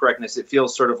political correctness, it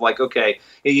feels sort of like, okay,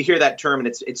 you hear that term and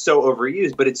it's so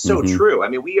overused, but it's so true. I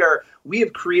mean, we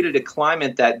have created a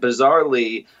climate that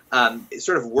bizarrely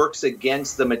sort of works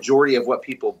against the majority of what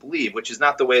people believe, which is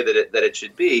not the way that it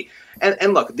should be.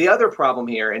 And look, the other problem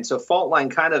here, and so Fault Line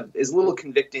kind of is a little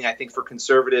convicting, I think, for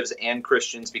conservatives and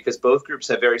Christians, because both groups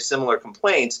have very similar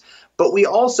complaints, but we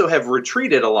also have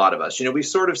retreated, a lot of us. We've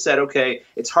sort of said, okay,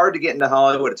 it's hard to get into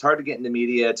Hollywood, it's hard to get into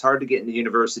media, it's hard to get into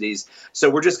universities, so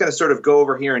we're just going to sort of go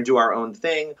over here and do our own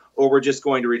thing, or we're just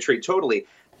going to retreat totally.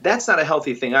 That's not a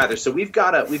healthy thing either. So we've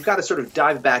got to sort of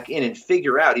dive back in and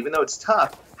figure out, even though it's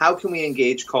tough, how can we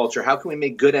engage culture? How can we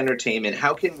make good entertainment?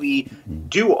 How can we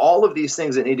do all of these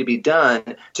things that need to be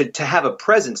done to have a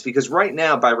presence? Because right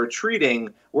now, by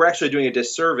retreating, we're actually doing a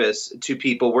disservice to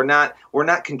people. We're not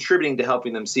contributing to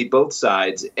helping them see both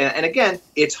sides. And again,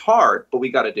 it's hard, but we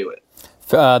got to do it.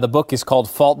 The book is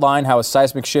called Fault Line: How a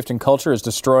Seismic Shift in Culture is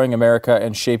Destroying America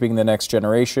and Shaping the Next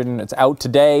Generation. It's out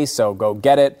today, so go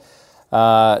get it.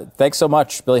 Thanks so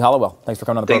much, Billy Hallowell. Thanks for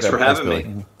coming on the program. Thanks for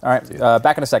having me. All right,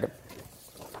 back in a second.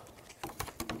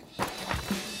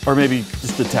 Or maybe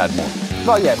just a tad more.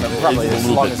 Well, yeah, probably as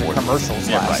long as the more. commercials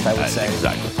last, I would say.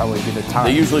 Exactly. Would probably be the time.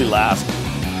 They usually last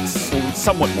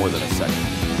somewhat more than a second.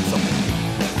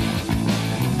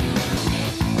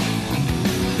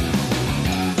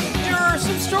 There are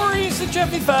some stories that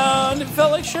Jeffy found and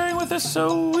felt like sharing with us,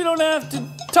 so we don't have to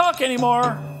talk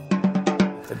anymore.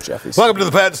 Welcome to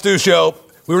the Pat and Stu Show.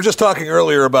 We were just talking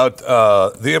earlier about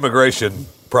the immigration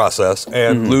process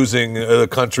and losing the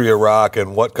country Iraq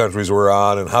and what countries we're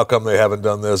on and how come they haven't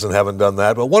done this and haven't done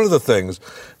that. But one of the things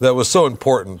that was so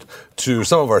important to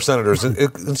some of our senators,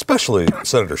 especially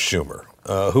Senator Schumer,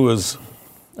 who is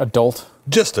adult,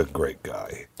 just a great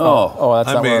guy. Oh,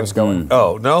 that's not where I was going.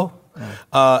 Oh, no?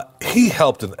 He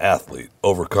helped an athlete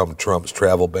overcome Trump's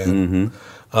travel ban.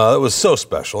 It was so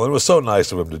special, and it was so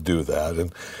nice of him to do that.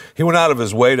 And he went out of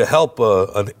his way to help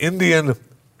an Indian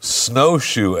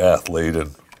snowshoe athlete.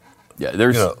 And Yeah,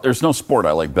 there's no sport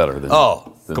I like better than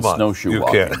come on, snowshoe you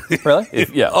walking. can't. Really?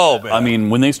 Oh, man. I mean,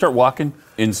 when they start walking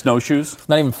in snowshoes,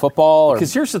 Not even football or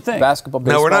because here's the thing. basketball,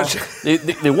 baseball? No, we're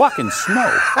not. They walk in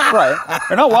snow. Right.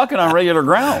 They're not walking on regular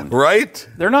ground. Right?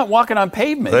 They're not walking on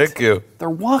pavement. Thank you. They're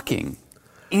walking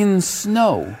in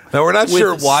snow. Now, we're not with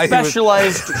sure why he was.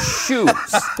 specialized shoes.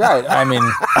 Right. I mean,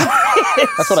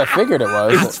 that's what I figured it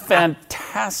was. It's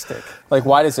fantastic. Like,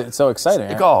 why is it so exciting?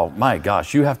 Like, oh my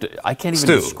gosh, you have to. I can't even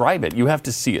Stu. describe it. You have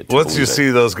to see it. To Once you believe it. see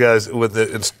those guys with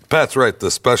Pat's right,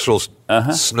 the special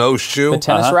snowshoe. The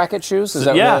tennis racket shoes? Is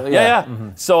that Yeah.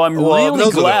 what So I'm Well, really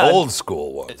those glad. are the old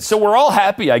school ones. So we're all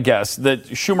happy, I guess, that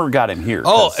Schumer got in here.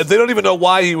 Oh, they don't even know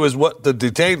why he was what the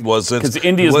detained was. because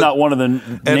India's not one of the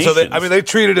And nations. so they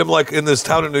treated him like in this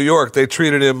town in New York. They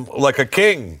treated him like a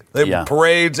king. They Yeah.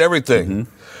 parades, everything.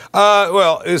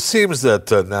 Well, it seems that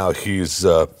now he's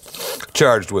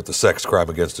charged with the sex crime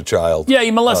against a child. Yeah,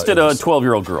 he molested in a the-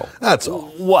 12-year-old girl. That's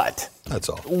all. What? That's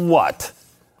all. What?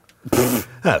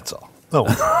 That's all. No.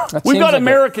 That We've seems got like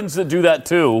Americans that do that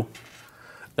too.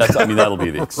 That'll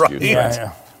be the excuse. Right.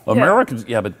 Yeah. Americans,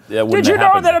 yeah, but that wouldn't Did you have know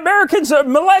happened. that Americans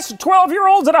molest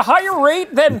 12-year-olds at a higher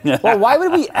rate than... Well, why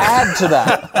would we add to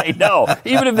that? I know,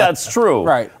 even if that's true.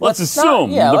 Right. Let's Let's assume.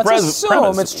 not- yeah, the let's assume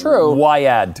premise. it's true. Why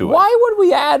add to it? Why would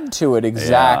we add to it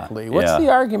exactly? What's yeah. the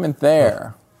argument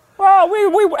there? Well, we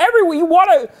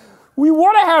want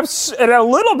to have a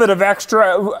little bit of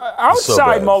extra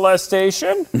outside bad.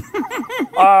 molestation.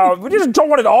 We just don't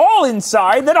want it all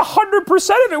inside. Then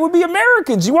 100% of it would be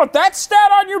Americans. You want that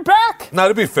stat on your back? Now,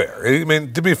 to be fair,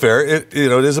 it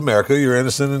is America. You're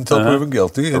innocent until proven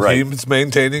guilty, and Right. he's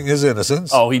maintaining his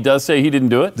innocence. Oh, he does say he didn't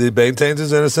do it? He maintains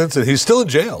his innocence, and he's still in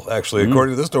jail. Actually,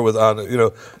 according to this story, with on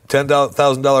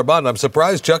 $10,000 bond. I'm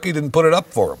surprised Chucky didn't put it up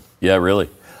for him. Yeah, really.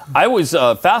 I was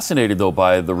fascinated, though,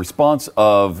 by the response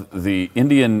of the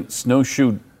Indian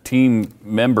snowshoe team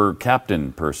member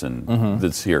captain person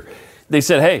that's here. They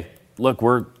said, hey, look,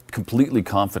 we're completely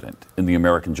confident in the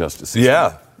American justice system.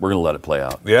 Yeah. We're going to let it play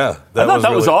out. Yeah, I thought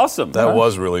that was awesome. That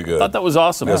was really good. I thought that was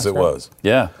awesome. Yes, it was.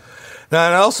 Yeah. Now,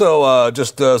 and also,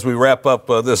 just as we wrap up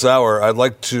this hour, I'd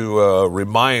like to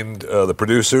remind the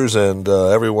producers and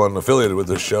everyone affiliated with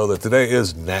this show that today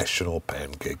is National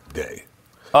Pancake Day.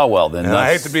 Oh, well, then And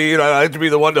I hate to be,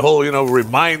 the one to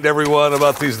remind everyone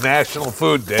about these national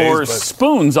food days. For but,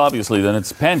 spoons, obviously, then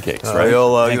it's pancakes, right?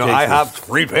 Pancakes I with have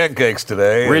free pancakes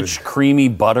today. rich, creamy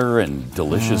butter and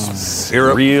delicious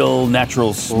Syrup. real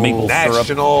natural maple syrup.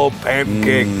 National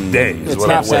Pancake Day is It's what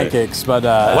not I'm saying. pancakes, but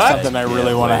What? it's something I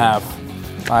really want to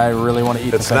have. I really want to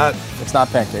eat It's the thing. not- It's not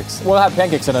pancakes. We'll have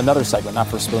pancakes in another segment, not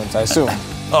for spoons, I assume.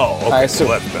 Oh, okay. I assume.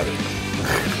 Well, that's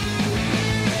better.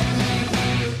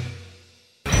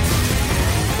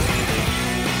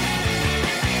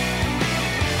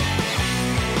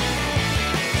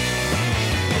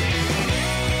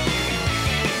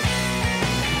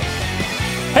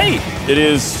 Hey, it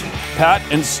is Pat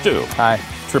and Stu. Hi.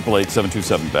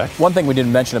 888-727-BECK. One thing we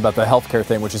didn't mention about the healthcare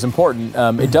thing, which is important,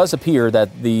 it does appear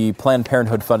that the Planned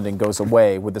Parenthood funding goes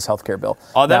away with this healthcare bill.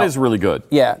 Oh, that Now- is really good.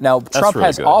 Yeah. Now, Trump really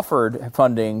has good. offered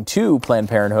funding to Planned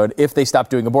Parenthood if they stop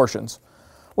doing abortions,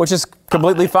 which is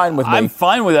completely fine with me. I'm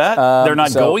fine with that. They're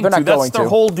not so going they're to. not That's going their to.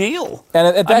 whole deal. And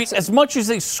I mean, that's- as much as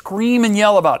they scream and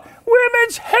yell about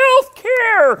women's health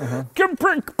care,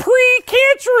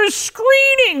 pre-cancerous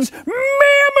screenings,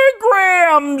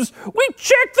 mammograms, we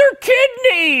check their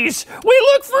kidneys, we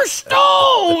look for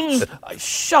stones.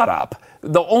 Shut up.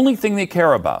 The only thing they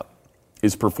care about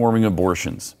is performing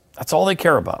abortions. That's all they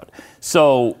care about.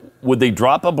 So would they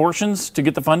drop abortions to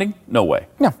get the funding? No way.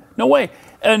 No. No way.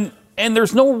 And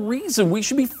there's no reason we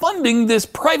should be funding this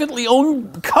privately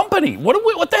owned company. What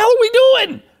the hell are we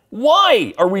doing?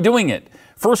 Why are we doing it?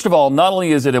 First of all, not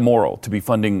only is it immoral to be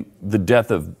funding the death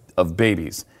of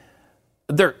babies,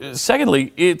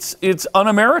 secondly, it's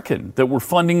un-American that we're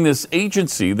funding this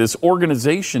agency, this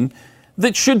organization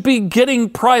that should be getting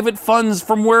private funds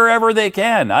from wherever they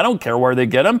can. I don't care where they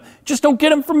get them. Just don't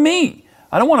get them from me.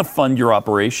 I don't want to fund your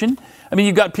operation. I mean,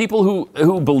 you've got people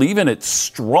who believe in it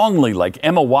strongly, like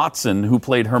Emma Watson, who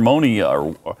played Hermione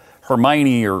or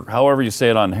however you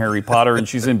say it on Harry Potter, and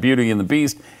she's in Beauty and the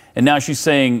Beast. And now she's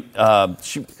saying, I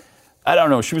don't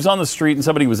know, she was on the street and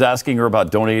somebody was asking her about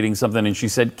donating something, and she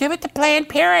said, give it to Planned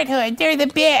Parenthood, they're the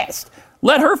best.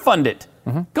 Let her fund it.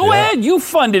 Go ahead, you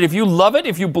fund it. If you love it,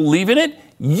 if you believe in it,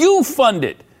 you fund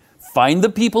it. Find the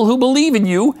people who believe in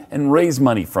you and raise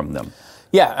money from them.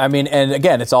 Yeah, I mean, and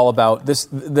again, it's all about this.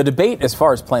 The debate as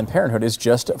far as Planned Parenthood is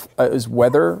just is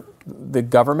whether the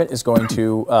government is going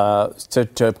to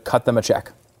cut them a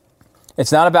check.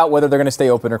 It's not about whether they're going to stay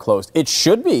open or closed. It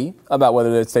should be about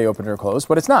whether they stay open or closed,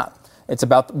 but it's not. It's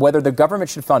about whether the government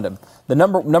should fund them. The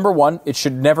number one, it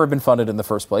should never have been funded in the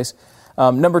first place.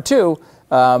 Number two,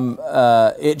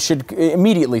 it should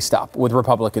immediately stop with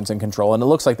Republicans in control, and it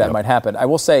looks like that might happen. I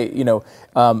will say,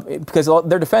 because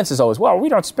their defense is always, well, we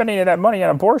don't spend any of that money on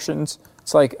abortions.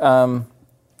 It's like, I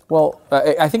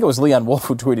think it was Leon Wolf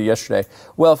who tweeted yesterday.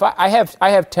 Well, if I have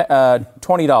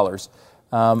 $20,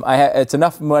 it's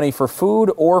enough money for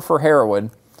food or for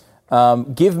heroin.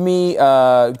 Give me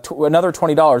another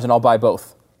 $20 and I'll buy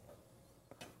both.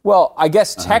 Well, I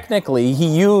guess technically he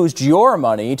used your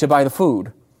money to buy the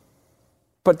food.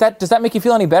 But does that make you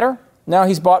feel any better? Now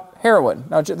he's bought heroin.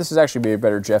 Now this is actually be a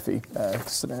better Jeffy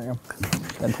scenario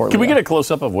than poor Leon. Can we get a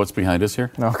close-up of what's behind us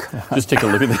here? No, come on. Just take a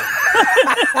look at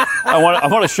that. I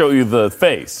want to show you the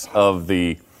face of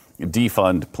the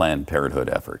defund Planned Parenthood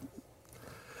effort.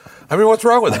 I mean, what's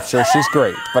wrong with that? Sure, she's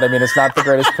great, but I mean, it's not the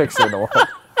greatest picture in the world.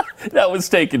 That was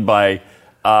taken by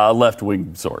a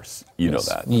left-wing source. You know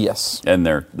that. Yes. And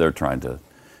they're trying to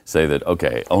say that,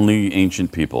 okay, only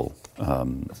ancient people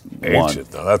want.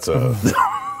 Ancient? No, that's a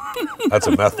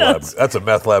meth lab. That's a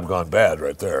meth lab gone bad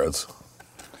right there.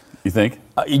 You think?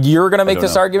 You're going to make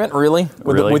this argument, really?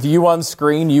 With you on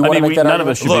screen, you want to make that none argument? of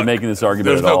us should be making this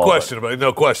argument There's at all.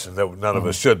 no question that none of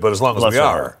us should, but as long as we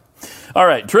are. All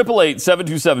right,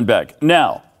 888-727-BECK.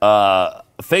 Now,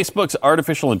 Facebook's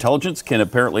artificial intelligence can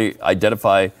apparently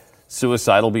identify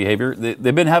suicidal behavior.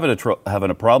 They've been having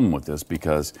a problem with this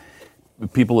because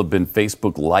people have been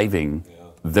Facebook living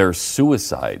their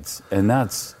suicides, and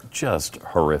that's just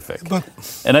horrific.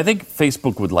 And I think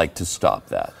Facebook would like to stop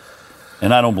that,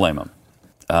 and I don't blame them.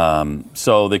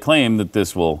 So they claim that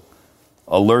this will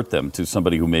alert them to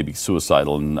somebody who may be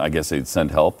suicidal, and I guess they'd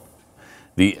send help.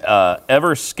 The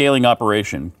ever-scaling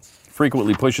operation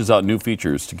frequently pushes out new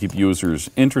features to keep users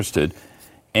interested.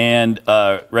 And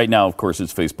right now, of course,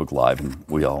 it's Facebook Live, and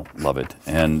we all love it.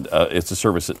 And it's a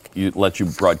service that lets you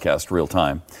broadcast real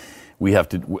time. We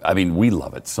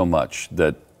love it so much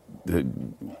that,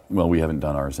 we haven't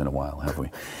done ours in a while, have we?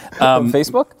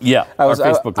 Facebook? Yeah, our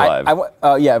Facebook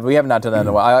Live. We have not done that in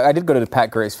a while. I did go to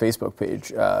Pat Gray's Facebook page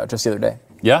just the other day.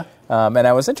 Yeah? And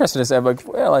I was interested to say,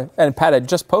 and Pat had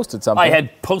just posted something. I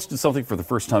had posted something for the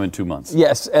first time in 2 months.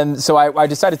 Yes, and so I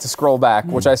decided to scroll back,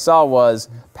 which I saw was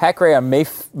Pat Gray on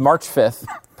March 5th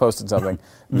posted something.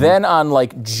 Then on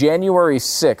January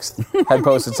 6th had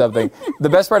posted something. The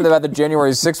best part about the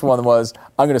January 6th one was,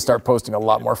 I'm going to start posting a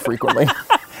lot more frequently.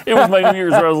 It was my New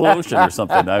Year's resolution or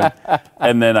something.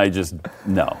 And then I just,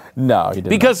 no. No, you didn't.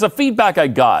 Because the feedback I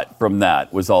got from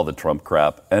that was all the Trump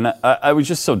crap. And I was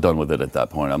just so done with it at that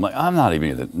point. I'm like, I'm not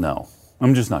even going to, no.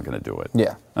 I'm just not going to do it.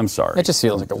 Yeah. I'm sorry. It just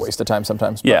feels like a waste of time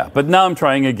sometimes. Yeah, but now I'm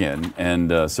trying again.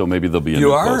 And so maybe there'll be a new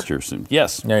post here soon.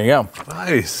 Yes. There you go.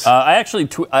 Nice. I actually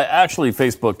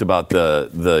Facebooked about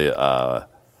the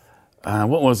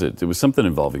what was it? It was something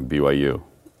involving BYU,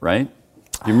 right?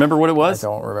 Do you remember what it was? I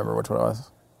don't remember which one it was.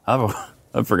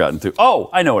 I've forgotten too. Oh,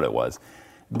 I know what it was.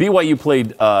 BYU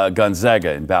played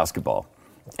Gonzaga in basketball,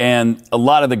 and a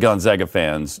lot of the Gonzaga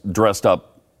fans dressed up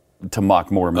to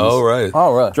mock Mormons. Oh, right.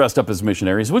 Oh, really? Dressed up as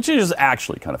missionaries, which is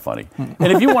actually kind of funny.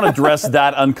 And if you want to dress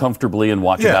that uncomfortably and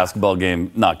watch a basketball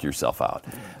game, knock yourself out.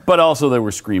 But also they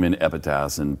were screaming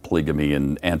epitaphs and polygamy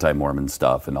and anti-Mormon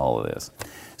stuff and all of this.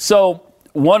 So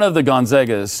one of the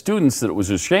Gonzaga students that was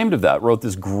ashamed of that wrote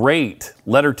this great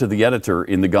letter to the editor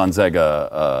in the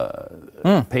Gonzaga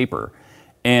paper.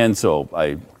 And so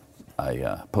I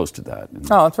posted that.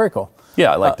 Oh, that's very cool.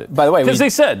 Yeah, I liked it. By the way, because they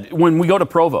said, when we go to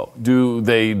Provo, do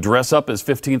they dress up as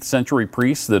 15th century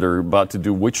priests that are about to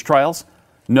do witch trials?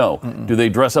 No. Mm-mm. Do they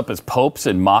dress up as popes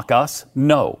and mock us?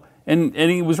 No. And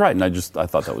he was right, and I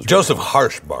thought that was Joseph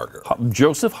Harshbarger.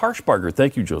 Joseph Harshbarger.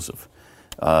 Thank you, Joseph.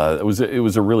 It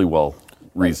was a really well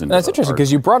reasoned. That's interesting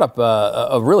because you brought up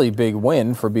a really big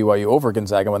win for BYU over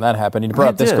Gonzaga when that happened. You brought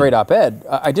up this great op-ed.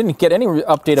 I didn't get any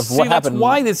update of what happened. That's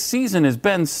why this season has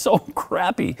been so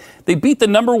crappy. They beat the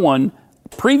number one,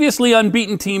 previously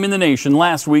unbeaten team in the nation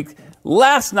last week.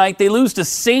 Last night, they lose to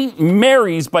St.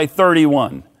 Mary's by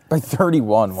 31. By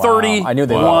 31, wow. 31. I knew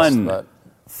they lost, but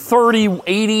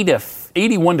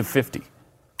 81 to 50.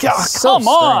 God, so come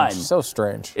on. So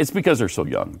strange. It's because they're so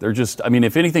young. They're just,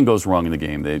 if anything goes wrong in the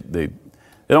game, they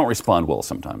don't respond well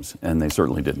sometimes, and they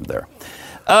certainly didn't there.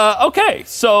 Okay,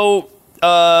 so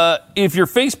if you're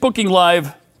Facebooking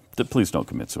Live, please don't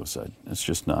commit suicide. It's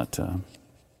just not...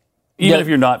 Even if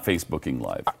you're not Facebooking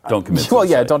live, don't commit suicide. Well,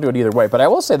 yeah, don't do it either way. But I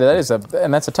will say that's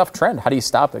a tough trend. How do you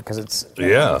stop it? Because it's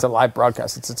a live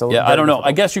broadcast. It's a I don't know.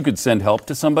 I guess you could send help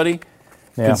to somebody.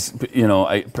 Yeah.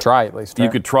 Try at least. Right?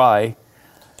 You could try.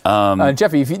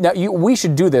 Jeffy, we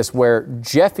should do this where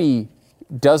Jeffy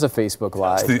does a Facebook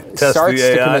Live, starts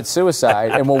to commit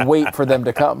suicide, and we'll wait for them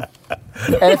to come.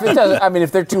 And if it does,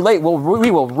 if they're too late,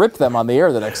 we will rip them on the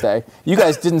air the next day. You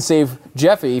guys didn't save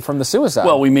Jeffy from the suicide.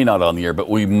 Well, we may not on the air, but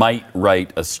we might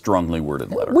write a strongly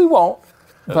worded letter. We won't.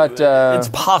 But it's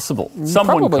possible.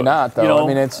 Someone probably could. not, though.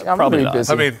 I'm probably pretty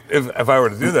busy. If I were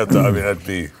to do that, though, that'd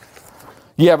be.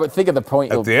 Yeah, but think of the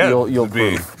point At the end, you'll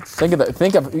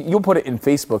prove. You'll put it in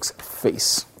Facebook's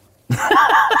face.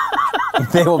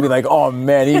 They will be like, "Oh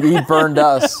man, he burned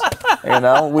us."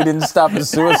 We didn't stop his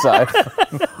suicide.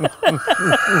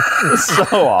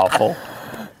 So awful.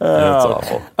 That's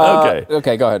awful. Okay.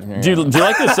 Okay, go ahead. Do you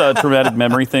like this traumatic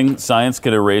memory thing? Science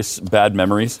can erase bad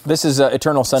memories. This is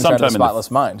Eternal Sunshine of the Spotless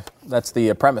Mind. That's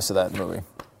the premise of that movie.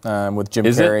 With Jim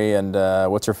Carrey and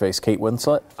what's her face, Kate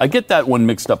Winslet. I get that one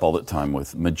mixed up all the time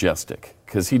with Majestic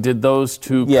because he did those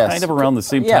two kind of around the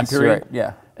same time period. Right.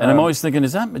 Yeah. And I'm always thinking,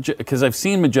 is that because I've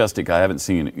seen Majestic, I haven't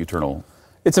seen Eternal.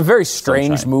 It's a very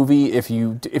strange movie. If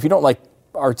you don't like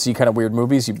artsy kind of weird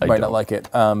movies, you might not like it.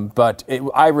 But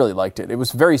I really liked it. It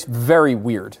was very, very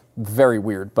weird,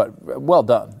 but well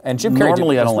done. And Jim Carrey.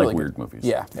 Normally, I don't really like weird movies.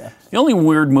 Yeah. The only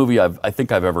weird movie I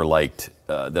think I've ever liked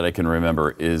that I can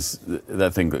remember is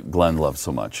that thing that Glenn loves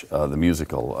so much, the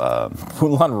musical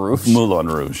Moulin Rouge. Moulin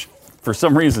Rouge. For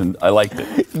some reason, I liked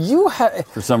it.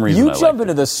 For some reason, you jump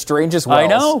into the strangest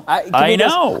wells. I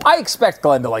know. I expect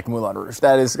Glenn to like Moulin Rouge.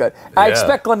 That is good. I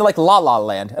expect Glenn to like La La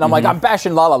Land, and I'm like, I'm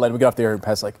bashing La La Land. We get off the air and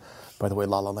pass like, by the way,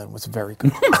 La La Land was very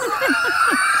good.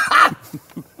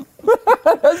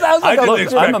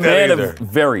 I'm a man of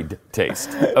varied taste.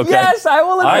 Okay? Yes, I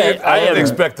will admit. I didn't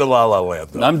expect the La La Land,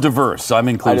 though. I'm diverse. I'm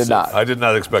inclusive. I did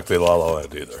not expect the La La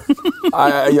Land either.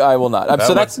 I will not.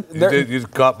 You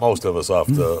caught most of us off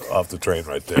the train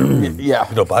right there. Yeah.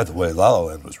 By the way, La La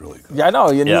Land was really good. Yeah, I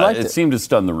know. You liked it. It seemed to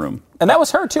stun the room. And that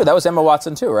was her too. That was Emma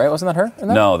Watson too, right? Wasn't that her?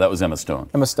 No, that was Emma Stone.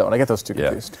 Emma Stone. I get those two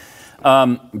confused.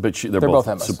 But they're both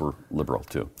Emmas. super liberal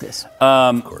too. Yes.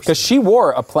 Of course. Because she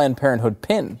wore a Planned Parenthood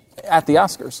pin at the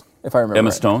Oscars, if I remember.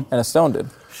 Emma Stone? Emma Stone did.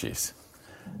 Jeez.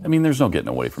 There's no getting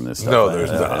away from this stuff. No,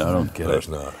 there's not. I don't get There's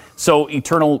it. not. So,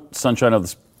 Eternal Sunshine of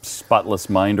the Spotless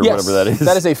Mind, or whatever that is.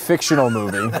 That is a fictional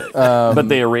movie. But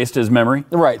they erased his memory?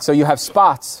 Right. So you have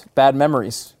spots, bad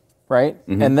memories, right?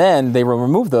 Mm-hmm. And then they will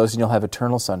remove those, and you'll have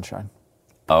Eternal Sunshine.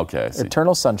 Okay, I see.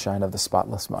 Eternal Sunshine of the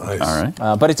Spotless Mind. Nice. All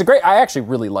right. But it's I actually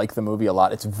really like the movie a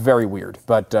lot. It's very weird,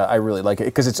 but I really like it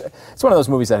because it's one of those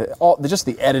movies that just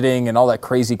the editing and all that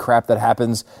crazy crap that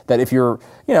happens. That if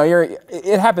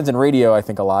it happens in radio, I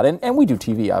think a lot, and we do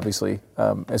TV obviously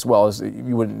as well as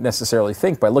you wouldn't necessarily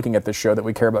think by looking at this show that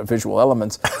we care about visual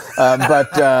elements. We're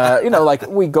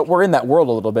in that world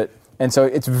a little bit. And so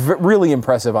it's really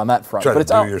impressive on that front. Try but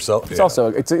to do yourself. It's also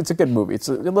it's a good movie. It's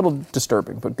a little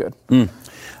disturbing, but good.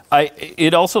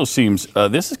 It also seems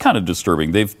this is kind of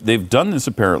disturbing. They've done this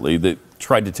apparently. They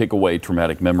tried to take away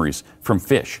traumatic memories from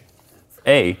fish.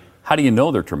 How do you know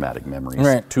they're traumatic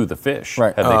memories to the fish?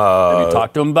 Right. Have you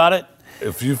talked to them about it?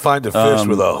 If you find a fish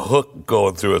with a hook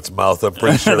going through its mouth, I'm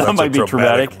pretty sure that's might a be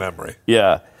traumatic memory.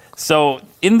 Yeah. So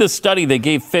in the study, they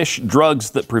gave fish drugs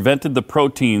that prevented the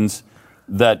proteins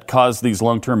that caused these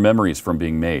long-term memories from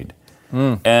being made.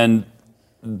 And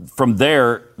from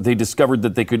there, they discovered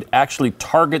that they could actually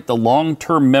target the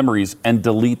long-term memories and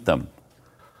delete them.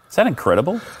 Is that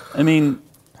incredible? I mean,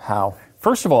 how?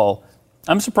 First of all,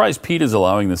 I'm surprised Pete is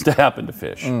allowing this to happen to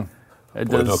fish.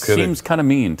 It seems kind of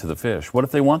mean to the fish. What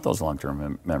if they want those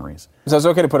long-term memories? So it's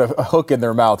okay to put a hook in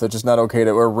their mouth. It's just not okay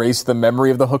to erase the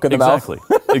memory of the hook in the mouth?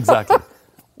 Exactly.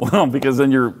 Well, because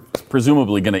then you're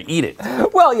presumably going to eat it.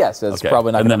 Well, yes, that's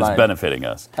probably not going to And then it's benefiting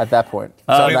us. At that point.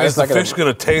 Is the fish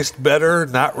going to taste better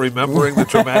not remembering the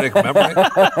traumatic memory?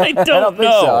 I don't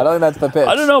think so. I don't think that's the pitch.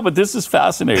 I don't know, but this is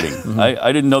fascinating.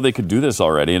 I didn't know they could do this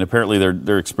already, and apparently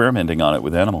they're experimenting on it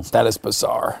with animals. That is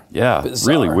bizarre. Yeah,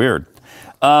 really weird.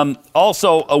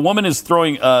 Also, a woman is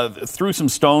threw some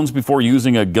stones before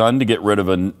using a gun to get rid of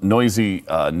a noisy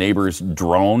neighbor's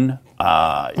drone.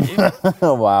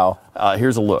 Oh, wow.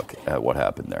 Here's a look at what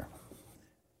happened there.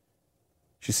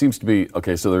 She seems to be,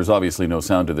 okay, so there's obviously no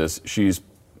sound to this. She's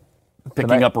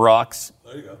picking up rocks.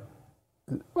 There you go.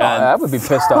 Well, I would be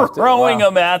pissed off, too. Throwing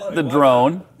them at the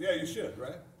drone. Yeah, you should,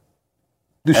 right?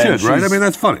 You should, right? I mean,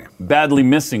 that's funny. Badly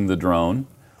missing the drone.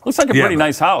 Looks like a pretty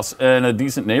nice house and a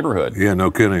decent neighborhood. Yeah,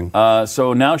 no kidding.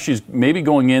 So now she's maybe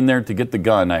going in there to get the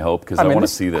gun, I hope, because I want to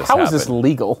see this happen. How is this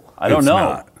legal? I don't know.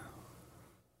 Not.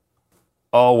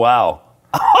 Oh, wow.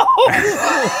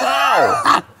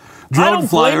 Wow. Drone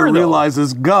flyer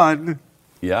realizes gun.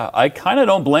 Yeah, I kind of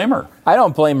don't blame her. I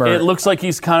don't blame her. It looks like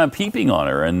he's kind of peeping on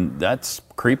her, and that's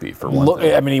creepy for one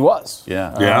thing. I mean, he was.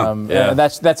 Yeah. Yeah.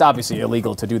 That's obviously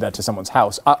illegal to do that to someone's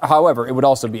house. However, it would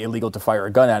also be illegal to fire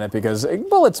a gun at it because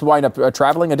bullets wind up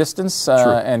traveling a distance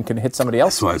and can hit somebody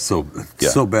else. That's why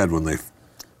it's so bad when they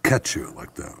catch you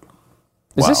like that.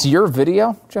 Is this your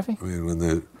video, Jeffy? I mean, when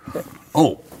they...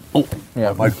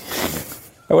 Yeah.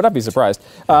 I would not be surprised.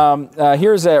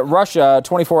 Here's Russia,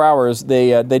 24 hours.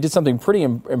 They did something pretty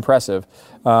impressive.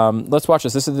 Let's watch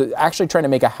this. This is actually trying to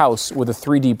make a house with a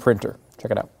 3D printer.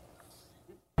 Check it out.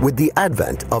 With the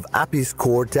advent of Apis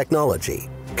Core technology,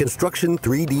 construction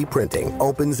 3D printing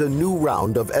opens a new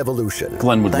round of evolution.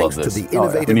 Glenn would love thanks this. to the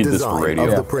innovative design of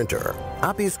Yeah. the printer.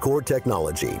 Apis Core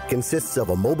technology consists of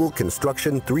a mobile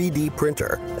construction 3D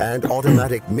printer and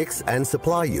automatic mix and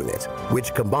supply unit,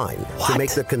 which combine to make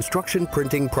the construction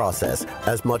printing process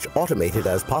as much automated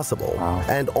as possible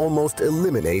and almost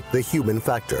eliminate the human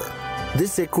factor.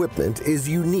 This equipment is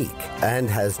unique and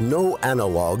has no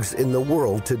analogs in the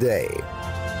world today.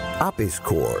 Apis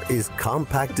Core is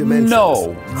compact dimensions,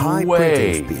 high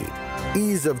printing speed,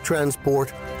 ease of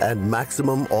transport, and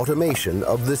maximum automation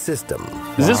of the system.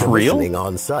 Is this real? Commissioning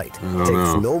on site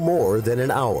takes no more than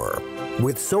an hour.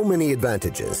 With so many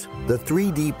advantages, the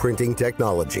 3D printing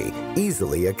technology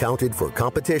easily accounted for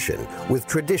competition with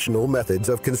traditional methods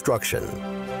of construction.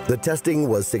 The testing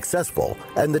was successful,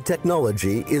 and the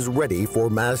technology is ready for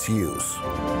mass use.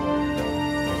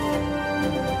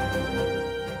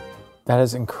 That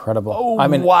is incredible. Oh, I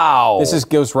mean, wow. This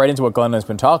goes right into what Glenn has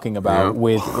been talking about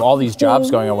with all these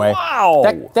jobs going away. Wow.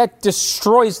 That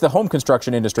destroys the home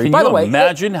construction industry. Can By you the way,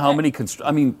 imagine how many tens,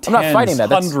 I'm not fighting that.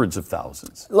 hundreds of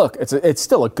thousands. Look, it's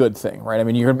still a good thing, right? I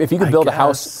mean, if you could build a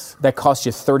house that costs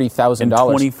you $30,000 in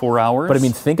 24 hours, but I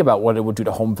mean, think about what it would do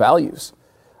to home values.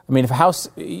 I mean, if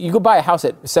you could buy a house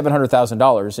at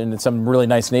 $700,000 in some really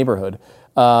nice neighborhood,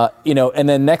 and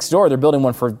then next door they're building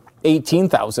one for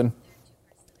 $18,000.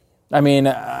 I mean,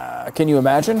 can you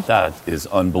imagine? That is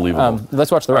unbelievable. Let's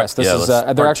watch the rest.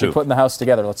 They're actually putting the house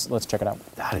together. Let's check it out.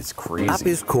 That is crazy.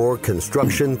 Apis Core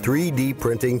construction 3D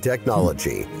printing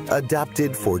technology,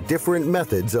 adapted for different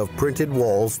methods of printed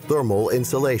walls thermal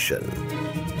insulation.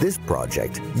 This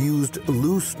project used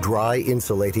loose, dry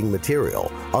insulating material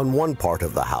on one part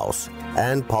of the house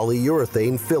and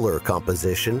polyurethane filler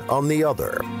composition on the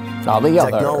other.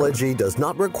 Technology does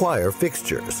not require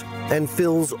fixtures and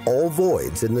fills all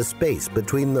voids in the space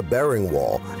between the bearing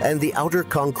wall and the outer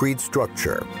concrete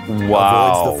structure.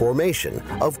 Wow. Avoids the formation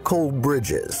of cold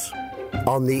bridges.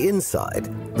 On the inside,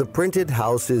 the printed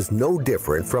house is no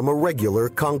different from a regular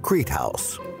concrete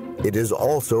house. It is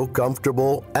also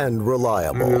comfortable and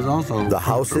reliable. The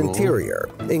house interior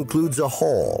includes a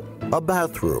hall, a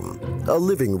bathroom, a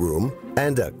living room,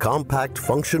 and a compact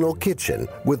functional kitchen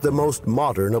with the most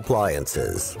modern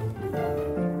appliances.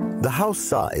 The house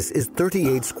size is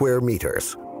 38 square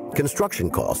meters. Construction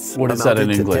costs What is that in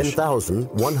amounted English? to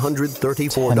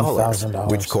 $10,134,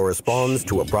 which corresponds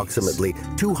to approximately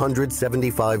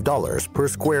 $275 per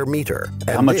square meter.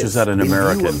 How much is that in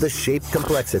American? view of the shape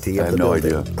complexity I of have the no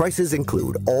building, idea. prices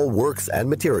include all works and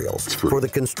materials for the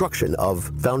construction of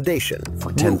foundation,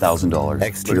 For $10,000. Look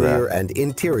exterior at that. and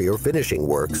interior finishing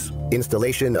works,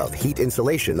 installation of heat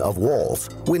insulation of walls,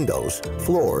 windows,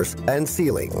 floors, and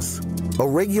ceilings. A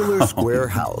regular square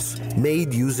house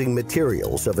made using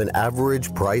materials of an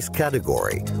average price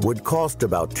category would cost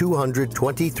about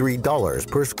 $223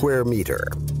 per square meter.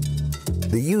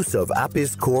 The use of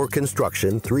Apis Core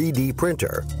Construction 3D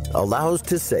printer allows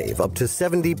to save up to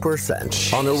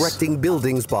 70% on erecting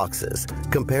buildings boxes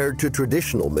compared to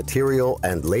traditional material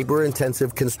and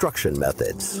labor-intensive construction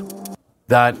methods.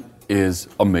 That is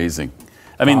amazing.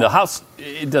 I mean, the house,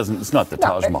 it's not the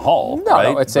Taj Mahal, No,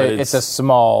 right? it's a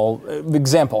small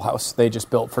example house they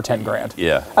just built for $10,000.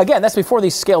 Yeah. Again, that's before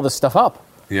they scale this stuff up.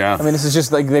 Yeah. I mean, this is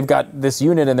just like they've got this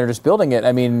unit and they're just building it.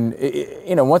 I mean,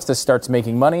 once this starts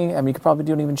making money, I mean, you could probably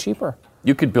do it even cheaper.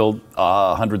 You could build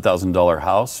a $100,000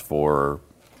 house for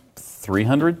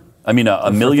 $300. I mean,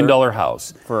 $1 million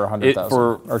house For $100,000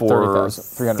 or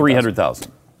 $30,000, $300,000.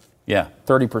 Yeah,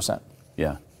 30%.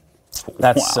 yeah.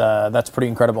 That's pretty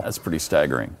incredible. That's pretty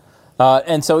staggering.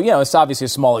 And so, it's obviously a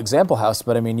small example house,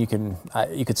 but I mean, you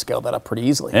could scale that up pretty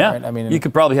easily. Yeah. Right? I mean, you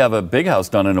could probably have a big house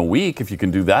done in a week if you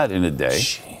can do that in a day.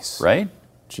 Jeez. Right?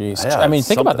 Jeez. Yeah, I mean,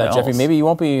 think about something that, Jeffy. else. Maybe you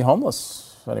won't be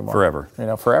homeless anymore. Forever.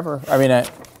 Forever. I mean, it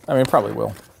probably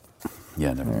will.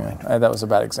 Yeah, never mind. That was a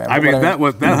bad example. I mean,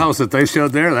 But that house that they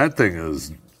showed there, that thing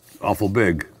is awful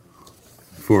big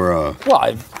for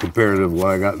well, comparative to what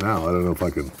I got now. I don't know if I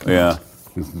can. Yeah.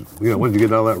 When did you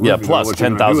get out of that room? Yeah, you plus know what you're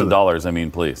gonna do with it. $10,000. I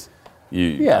mean, please.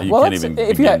 You well, can't even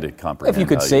begin to comprehend. If you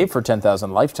could how save for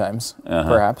 10,000 lifetimes,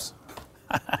 perhaps.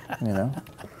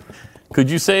 Could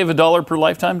you save $1 per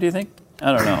lifetime, do you think?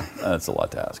 I don't know. That's a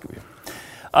lot to ask of you.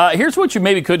 Here's what you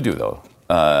maybe could do, though.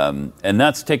 And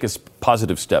that's take a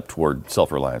positive step toward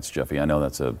self-reliance, Jeffy. I know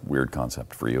that's a weird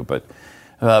concept for you, but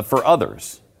for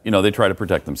others, they try to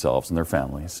protect themselves and their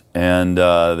families, and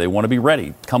they want to be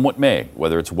ready, come what may,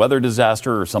 whether it's weather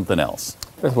disaster or something else.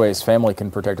 The way his family can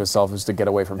protect itself is to get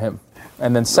away from him.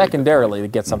 And then secondarily, to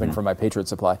get something from My Patriot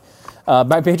Supply.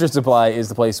 My Patriot Supply is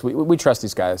the place, we trust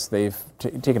these guys. They've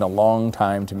taken a long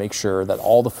time to make sure that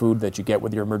all the food that you get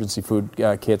with your emergency food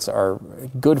kits are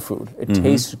good food. It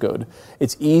tastes good.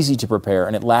 It's easy to prepare,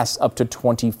 and it lasts up to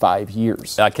 25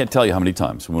 years. I can't tell you how many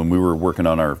times when we were working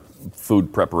on our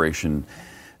food preparation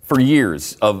for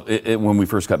years when we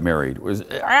first got married, was,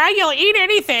 You'll eat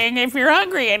anything if you're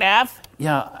hungry enough.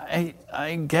 yeah,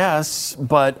 I guess,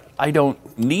 but I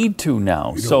don't need to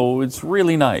now, so it's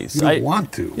really nice. You don't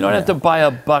want to. You don't have to buy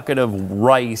a bucket of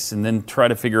rice and then try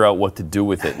to figure out what to do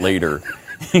with it later.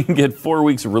 You can get 4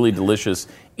 weeks of really delicious,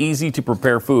 easy to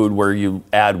prepare food where you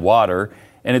add water,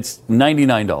 and it's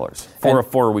 $99 for a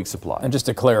 4-week supply. And just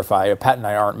to clarify, Pat and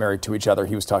I aren't married to each other.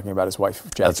 He was talking about his wife,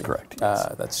 Jackie. That's correct.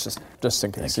 Yes. That's just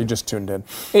in case you just tuned in.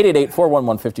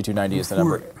 888-411-5290 is the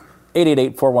number.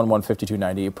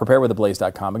 888-411-5290.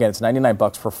 Preparewiththeblaze.com. Again, it's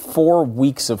 $99 for 4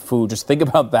 weeks of food. Just think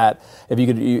about that. If you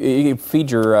could feed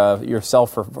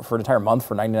yourself for an entire month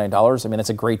for $99, I mean, it's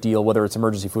a great deal, whether it's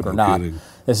emergency food or not. Kidding.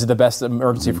 This is the best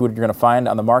emergency food you're going to find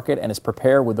on the market, and it's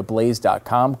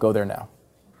preparewiththeblaze.com. Go there now.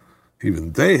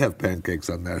 Even they have pancakes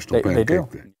on National Pancake do.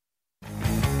 Day.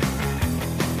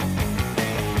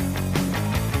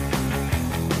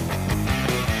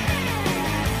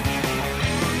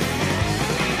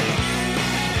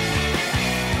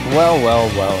 Well.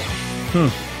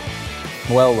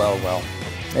 Well.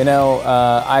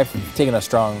 I've taken a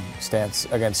strong stance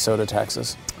against soda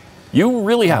taxes. You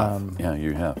really have. Yeah,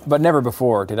 you have. But never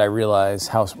before did I realize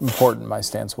how important my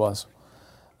stance was.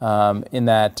 In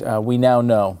that we now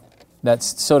know that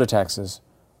soda taxes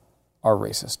are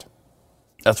racist.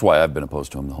 That's why I've been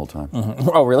opposed to them the whole time. Mm-hmm.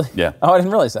 Oh, really? Yeah. Oh, I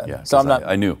didn't realize that. Yeah, so I'm not.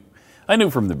 I knew. I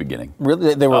knew from the beginning.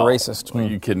 Really, they were racist. Are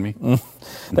you kidding me?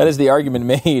 That is the argument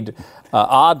made,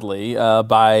 oddly,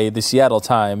 by the Seattle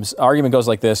Times. Argument goes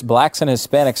like this: blacks and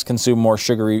Hispanics consume more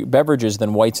sugary beverages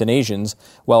than whites and Asians,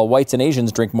 while whites and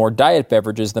Asians drink more diet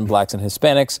beverages than blacks and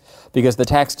Hispanics. Because the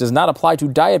tax does not apply to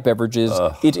diet beverages,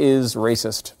 it is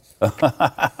racist.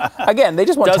 Again, they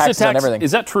just want taxes on everything.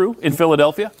 Is that true in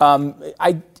Philadelphia?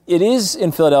 It is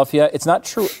in Philadelphia. It's not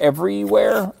true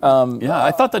everywhere.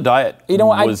 I thought the diet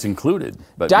was included.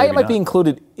 But diet might not. be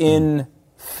included in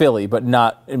Philly, but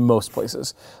not in most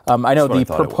places. I know the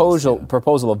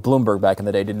proposal of Bloomberg back in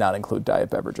the day did not include diet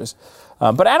beverages.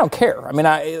 But I don't care. I mean,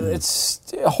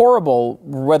 it's horrible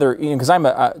whether, because I'm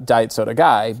a diet soda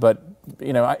guy, but,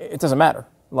 it doesn't matter.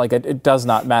 Like, it does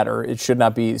not matter. It should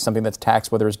not be something that's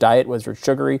taxed, whether it's diet, whether it's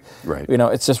sugary. Right.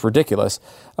 It's just ridiculous.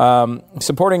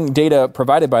 Supporting data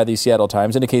provided by the Seattle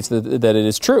Times indicates that it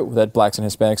is true that blacks and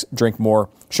Hispanics drink more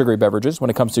sugary beverages. When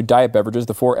it comes to diet beverages,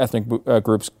 the four ethnic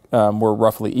groups were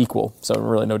roughly equal, so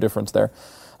really no difference there.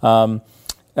 I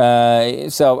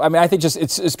think just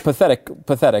it's pathetic.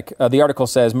 The article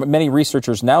says many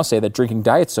researchers now say that drinking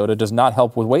diet soda does not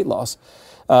help with weight loss.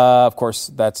 Of course,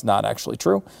 that's not actually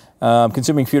true.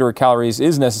 Consuming fewer calories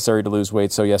is necessary to lose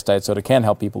weight, so yes, diet soda can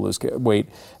help people lose weight.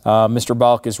 Mr.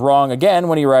 Balk is wrong again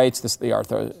when he writes, his name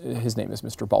is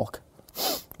Mr. Balk.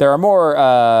 There are more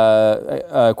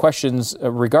questions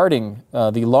regarding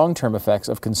the long-term effects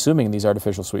of consuming these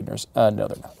artificial sweeteners. No,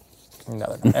 they're not.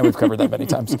 And we've covered that many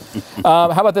times.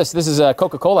 How about this? This is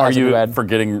Coca-Cola. Are you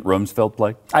forgetting Rumsfeld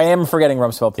plague? I am forgetting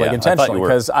Rumsfeld plague intentionally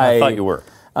because I thought you were.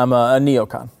 I'm a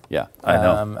neocon. Yeah, I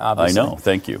know. Obviously. I know.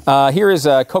 Thank you. Here is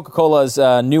Coca-Cola's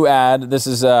new ad. This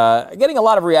is getting a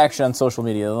lot of reaction on social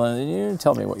media. You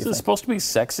tell me what you think. Is it supposed to be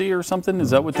sexy or something? Is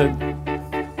that what the...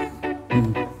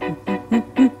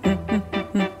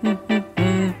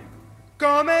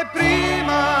 Come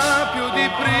prima, più di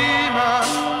prima,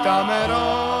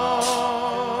 t'amerò.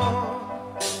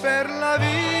 Per la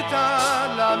vita,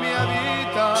 la mia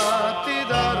vita ti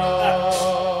darò.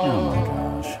 Oh my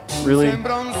gosh. Really?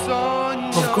 Sembra un sogno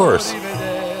Of course. di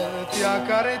vederti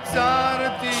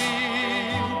accarezzarti.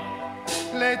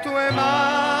 Le tue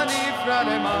mani fra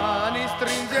le mani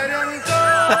stringere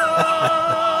ancora.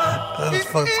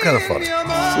 It's kind of fun.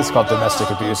 It's called domestic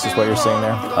abuse, is what you're saying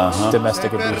there.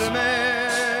 Domestic abuse.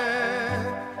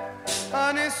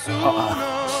 A nessuno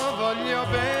voglio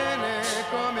bene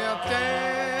come a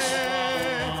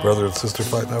te. Brother and sister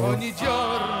fighting over Ogni him?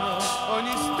 giorno,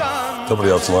 ogni istante. Somebody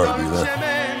else will argue that.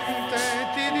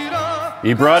 Semplicemente ti dirò.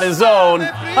 He brought his own.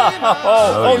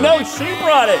 Oh, no, she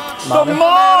brought it. The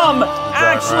mom.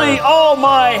 Actually, oh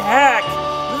my heck.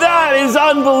 That is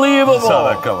unbelievable.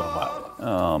 Saw that coming a mile.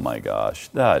 Oh my gosh.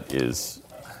 That is.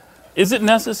 Is it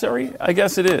necessary? I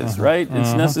guess it is, right?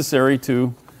 It's necessary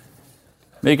to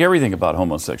make everything about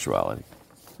homosexuality.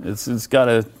 It's got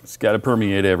to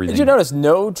permeate everything. Did you notice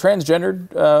no transgendered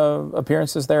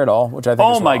appearances there at all? Which I think.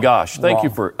 Oh is my wrong. gosh! Thank Wrong.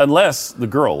 you for. Unless the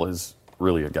girl is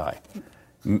really a guy,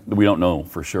 we don't know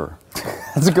for sure.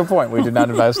 That's a good point. We did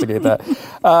not investigate that.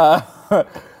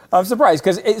 I'm surprised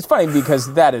because it's funny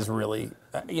because that is really,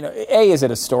 is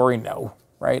it a story? No,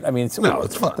 right? I mean, it's fun.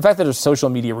 The fact that there's social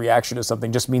media reaction to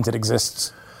something just means it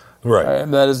exists. Right.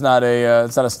 And that is not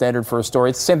it's not a standard for a story.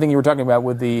 It's the same thing you were talking about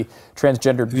with the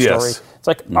transgendered story. It's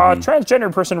like a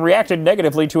transgendered person reacted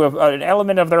negatively to an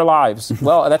element of their lives.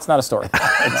 Well, that's not a story.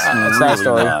 It's not a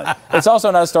story. Not. It's also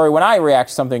not a story when I react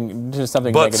to something But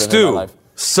negative Stu, in my life.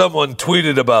 someone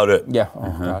tweeted about it. Yeah.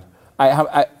 Oh God.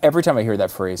 I every time I hear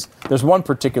that phrase, there's one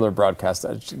particular broadcast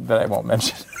that I won't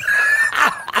mention.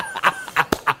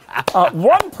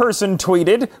 One person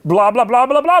tweeted, blah, blah, blah,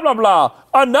 blah, blah, blah, blah.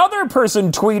 Another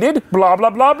person tweeted, blah,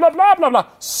 blah, blah, blah, blah, blah, blah.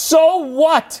 So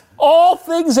what? All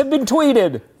things have been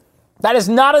tweeted. That is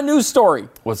not a news story.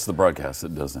 What's the broadcast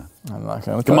that does that? I'm not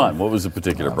going to Come on, what was the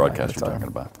particular broadcast you're talking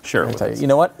about? Share it with tell you. us. You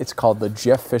know what? It's called the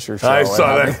Jeff Fisher Show. I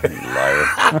saw And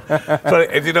that.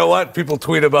 And you know what? People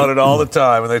tweet about it all the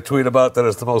time, and they tweet about that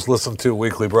it's the most listened to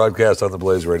weekly broadcast on the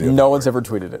Blaze Radio. No one's ever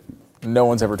tweeted it. No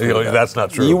one's ever tweeted it. That's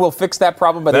not true. You will fix that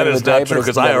problem by the That end is of the day. not true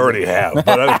because I already have.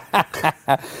 But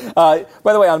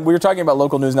By the way, we were talking about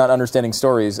local news not understanding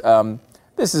stories.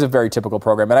 This is a very typical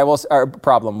program, and I will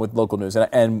problem with local news.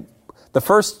 And the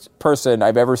first person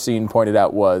I've ever seen pointed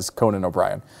out was Conan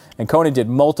O'Brien, and Conan did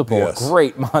multiple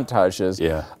great montages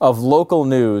of local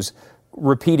news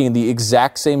repeating the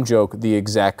exact same joke the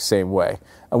exact same way.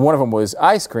 And one of them was,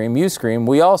 "I scream, you scream,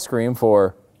 we all scream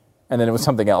for." And then it was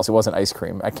something else. It wasn't ice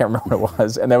cream. I can't remember what it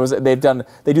was. And they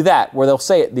do that where they'll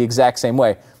say it the exact same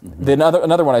way.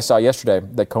 Another one I saw yesterday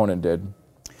that Conan did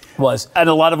was, and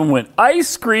a lot of them went, "I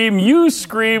scream, you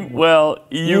scream." Well,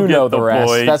 you know get the rest.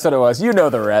 point. That's what it was. You know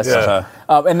the rest. Yeah.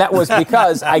 And that was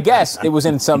because I guess it was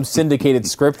in some syndicated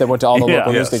script that went to all the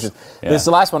local news stations. This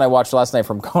the last one I watched last night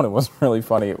from Conan was really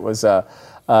funny. It was oh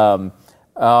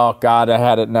God, I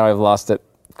had it. Now I've lost it.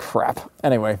 Crap.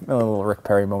 Anyway, a little Rick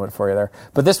Perry moment for you there.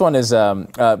 But this one is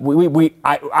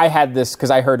I had this because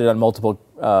I heard it on multiple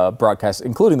broadcasts,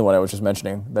 including the one I was just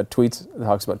mentioning that talks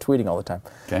about tweeting all the time.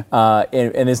 Okay.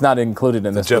 And is not included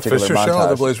in this Jeff particular Fisher montage. Show on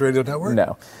the Blaze Radio Network?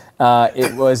 No.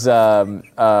 It was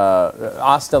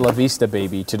 "Hasta la vista,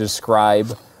 baby" to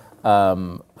describe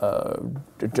what's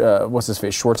his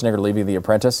face, Schwarzenegger leaving The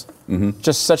Apprentice. Mm-hmm.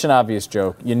 Just such an obvious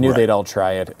joke. You knew they'd all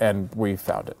try it, and we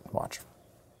found it. Watch.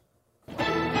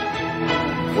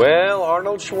 Well,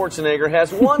 Arnold Schwarzenegger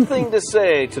has one thing to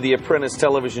say to the Apprentice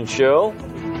television show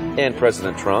and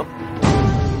President Trump.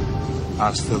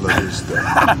 Hasta la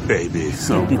vista, baby.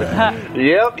 So bad.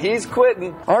 Yep, he's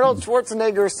quitting. Arnold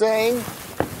Schwarzenegger saying,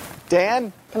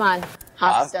 Dan? Come on.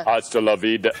 Hasta la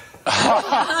vida.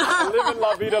 Living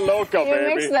la vida loca, you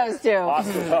baby. Mix those two.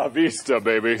 Hasta la vista,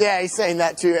 baby. Yeah, he's saying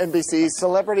that to NBC's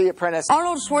Celebrity Apprentice.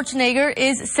 Arnold Schwarzenegger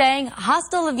is saying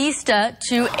hasta la vista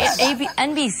to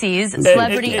NBC's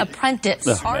Celebrity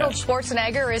Apprentice. Arnold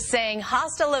Schwarzenegger is saying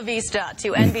hasta la vista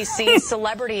to NBC's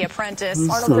Celebrity Apprentice.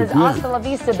 Arnold says hasta la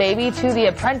vista, baby, to The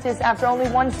Apprentice after only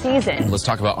one season. Let's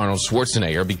talk about Arnold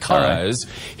Schwarzenegger because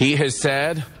he has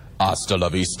said hasta la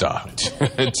vista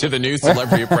to the new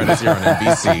Celebrity Apprentice here on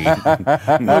NBC.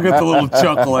 Look at the little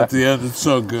chuckle at the end. It's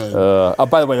so good.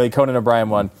 By the way, the Conan O'Brien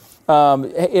one.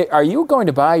 Are you going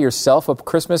to buy yourself a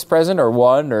Christmas present, or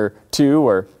 1 or 2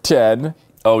 or 10?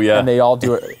 Oh, yeah. And they all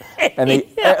do it. And they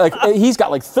he's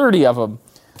got like 30 of them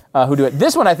who do it.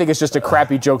 This one I think is just a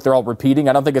crappy joke they're all repeating.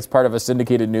 I don't think it's part of a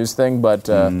syndicated news thing, but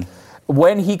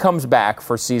when he comes back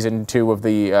for season 2 of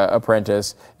The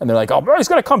Apprentice, and they're like, "Oh, he's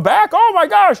going to come back? Oh my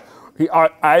gosh!"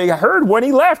 I heard when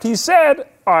he left, he said,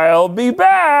 "I'll be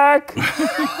back."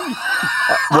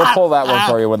 We'll pull that one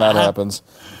for you when that happens.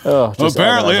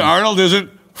 Apparently, Arnold isn't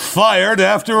fired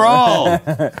after all.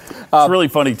 It's really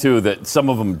funny, too, that some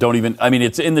of them don't even, I mean,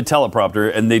 it's in the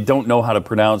teleprompter, and they don't know how to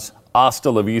pronounce hasta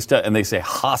la vista, and they say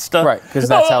hasta. Right, because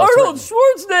that's how it's Arnold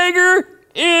Schwarzenegger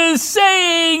is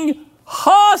saying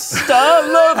hasta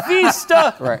la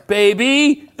vista,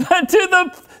 baby, to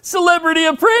the Celebrity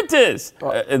Apprentice.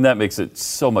 And that makes it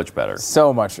so much better.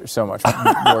 So much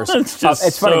worse. It's just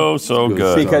it's funny so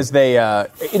good. Because they,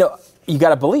 you got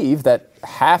to believe that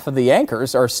half of the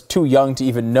anchors are too young to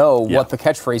even know what the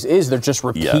catchphrase is. They're just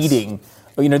repeating,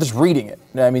 just reading it.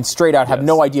 I mean, straight out, have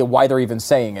no idea why they're even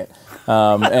saying it.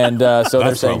 So they're saying...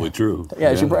 That's probably true.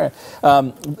 Yeah.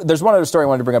 There's one other story I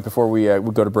wanted to bring up before we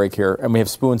go to break here, and we have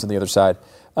spoons on the other side.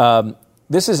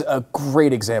 This is a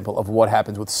great example of what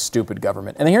happens with stupid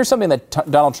government. And here's something that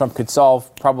Donald Trump could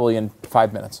solve probably in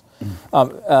 5 minutes.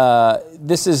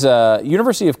 This is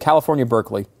University of California,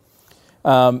 Berkeley.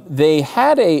 They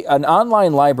had an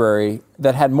online library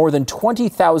that had more than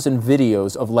 20,000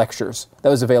 videos of lectures that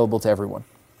was available to everyone.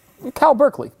 Cal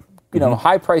Berkeley,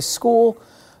 high-priced school,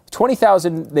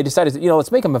 20,000. They decided,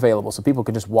 let's make them available so people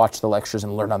can just watch the lectures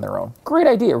and learn on their own. Great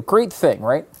idea, great thing,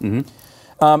 right?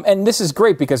 And this is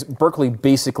great because Berkeley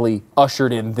basically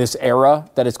ushered in this era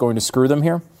that is going to screw them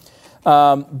here.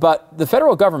 But the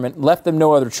federal government left them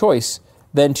no other choice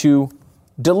than to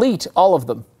delete all of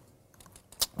them.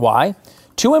 Why?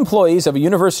 2 employees of a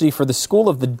university for the School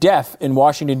of the Deaf in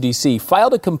Washington, D.C.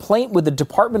 filed a complaint with the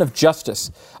Department of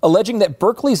Justice, alleging that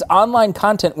Berkeley's online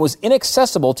content was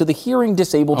inaccessible to the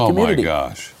hearing-disabled community. Oh, my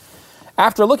gosh.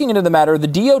 After looking into the matter, the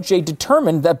DOJ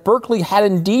determined that Berkeley had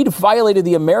indeed violated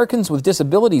the Americans with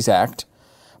Disabilities Act.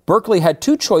 Berkeley had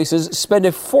 2 choices: spend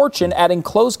a fortune adding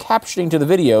closed captioning to the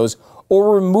videos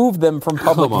or remove them from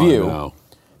public view. Now.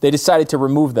 They decided to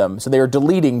remove them, so they are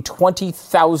deleting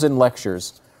 20,000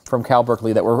 lectures from Cal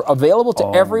Berkeley that were available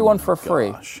to everyone for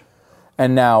free,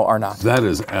 and now are not. That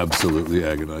is absolutely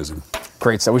agonizing.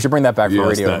 Great, so we should bring that back for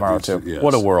radio tomorrow, too. Yes.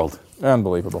 What a world.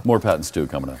 Unbelievable. More Pat and Stu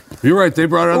coming up. You're right, they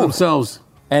brought it on themselves.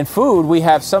 And food, we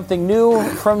have something new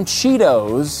from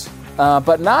Cheetos,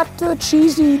 but not the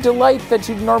cheesy delight that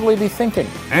you'd normally be thinking.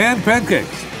 And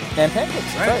pancakes. And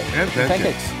pancakes, right. And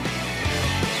pancakes.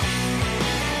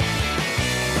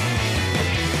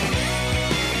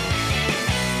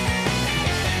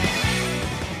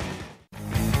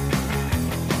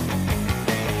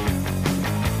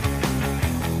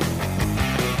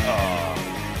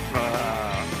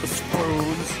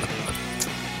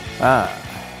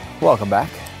 Welcome back.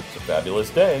 It's a fabulous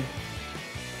day.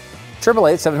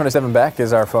 888-727-BECK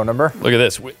is our phone number. Look at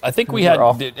this. I think we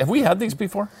have we had these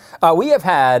before? We have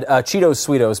had Cheetos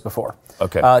Sweetos before.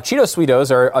 Okay. Cheetos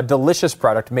Sweetos are a delicious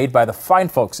product made by the fine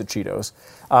folks at Cheetos.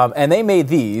 And they made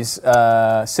these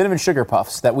cinnamon sugar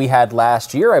puffs that we had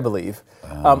last year, I believe,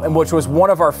 and which was one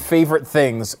of our favorite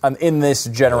things in this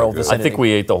general vicinity. I think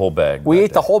we ate the whole bag. We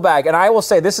ate the whole bag. And I will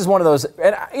say this is one of those,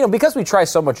 and because we try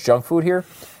so much junk food here,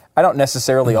 I don't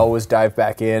necessarily always dive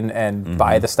back in and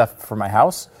buy the stuff for my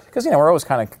house. Because, we're always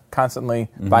kind of constantly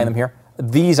buying them here.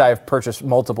 These I've purchased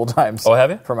multiple times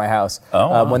for my house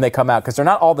when they come out. Because they're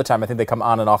not all the time. I think they come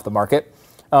on and off the market.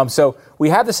 So we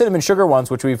have the cinnamon sugar ones,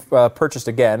 which we've purchased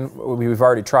again. We've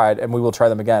already tried, and we will try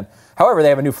them again. However, they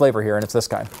have a new flavor here, and it's this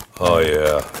kind. Oh,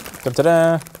 yeah.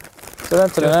 Da-da-da.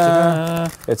 Da-da-da-da.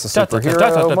 It's a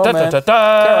superhero moment.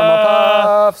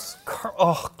 Caramel puffs.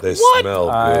 They smell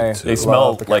good, too. They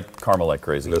smell like caramel like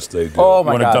crazy. Yes, they do. Oh,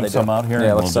 my God. Want to dump some out here?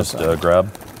 Yeah, and let's we'll just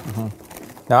grab.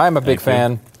 Now, I'm a big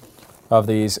fan of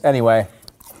these. Anyway.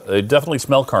 They definitely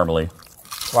smell caramely.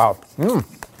 Wow.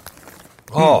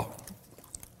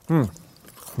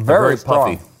 Very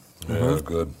puffy. Yeah,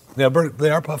 good. Yeah, they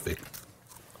are puffy.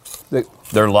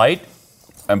 They're light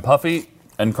and puffy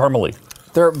and caramely.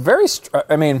 They're very,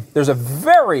 there's a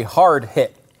very hard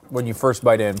hit when you first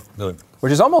bite in,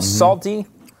 which is almost salty,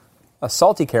 a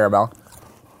salty caramel.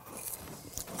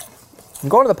 I'm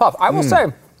going to the puff. I will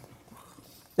say,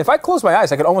 if I close my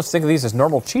eyes, I could almost think of these as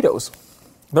normal Cheetos.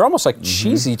 They're almost like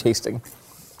cheesy tasting.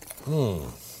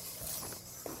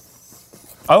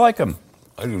 I like them.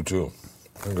 I do too.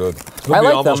 They're good. It's going to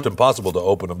be almost impossible to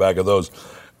open a bag of those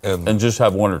and just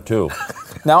have one or two.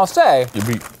 Now I'll say, you'll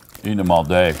be eating them all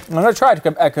day. I'm going to try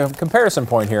a comparison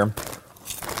point here.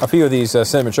 A few of these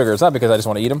cinnamon sugar. It's not because I just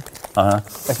want to eat them.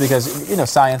 It's because,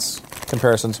 science,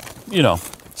 comparisons.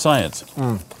 Science.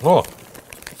 Oh,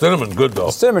 cinnamon good, though.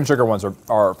 The cinnamon sugar ones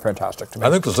are fantastic to me. I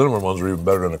think the cinnamon ones are even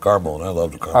better than the caramel, and I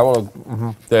love the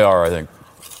caramel. They are, I think.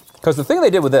 Because the thing they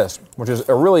did with this, which is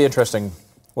a really interesting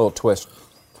little twist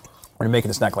when you're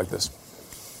making a snack like this,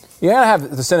 you gotta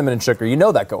have the cinnamon and sugar. You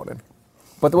know that going in.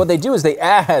 But what they do is they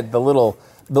add the little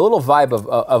vibe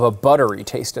of a buttery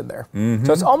taste in there.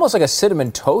 So it's almost like a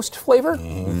cinnamon toast flavor.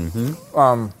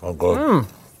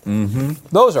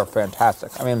 Those are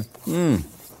fantastic.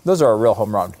 Those are a real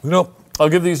home run. I'll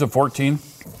give these a 14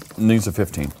 and these a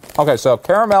 15. Okay, so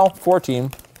caramel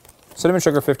 14, cinnamon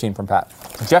sugar 15 from Pat.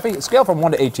 Jeffy, scale from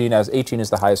 1 to 18, as 18 is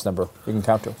the highest number you can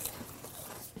count to.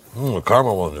 The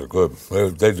caramel ones are good.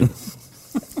 They do.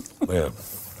 Man.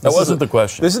 That wasn't the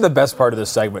question. This is the best part of this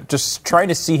segment, just trying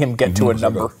to see him get to a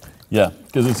number. Yeah,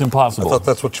 because it's impossible. I thought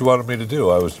that's what you wanted me to do.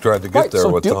 I was trying to get there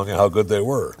with telling you how good they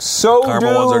were. So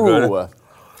Caramel ones are good.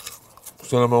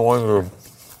 Cinnamon ones are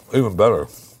even better.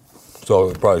 So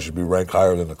it probably should be ranked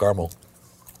higher than the caramel.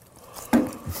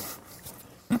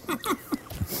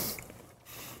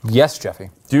 Yes, Jeffy.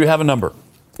 Do you have a number?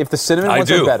 If the cinnamon ones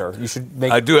are better, you should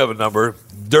make. I do have a number.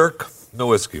 Dirk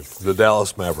Nowitzki, the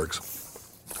Dallas Mavericks.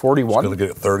 41? He's going to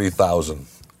get 30,000.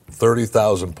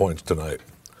 30,000 points tonight.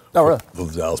 Oh, really? For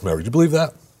the Dallas Mavericks. Do you believe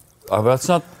that? That's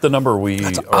not the number we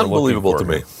That's are unbelievable looking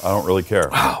for. to me. I don't really care.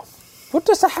 Wow. What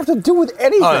does that have to do with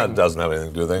anything? Oh, it doesn't have anything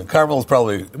to do with anything. Caramel's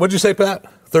probably, what'd you say, Pat?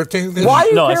 13? Why do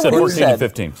you No, I care said what he 14 and said?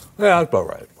 15. Yeah, that's about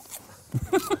right.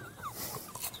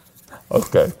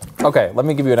 Okay. Okay, let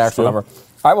me give you an actual number.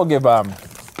 I will give the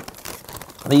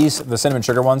cinnamon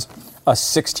sugar ones, a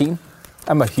 16.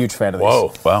 I'm a huge fan of these.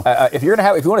 Whoa. Wow. If you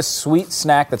want a sweet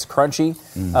snack that's crunchy,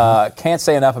 can't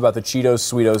say enough about the Cheetos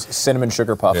Sweetos cinnamon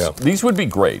sugar puffs. Yeah. These would be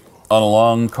great on a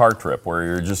long car trip where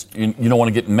you're just, you don't want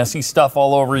to get messy stuff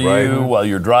all over you while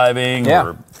you're driving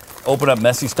or open up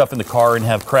messy stuff in the car and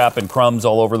have crap and crumbs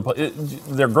all over the place.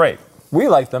 They're great. We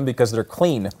like them because they're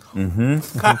clean. Mm-hmm.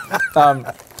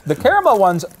 The caramel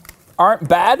ones aren't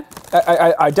bad.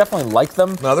 I definitely like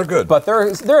them. No, they're good. But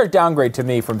they're a downgrade to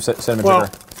me from cinnamon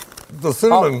sugar. The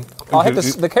cinnamon. I'll hit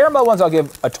the caramel ones. I'll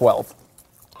give a 12.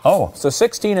 Oh, so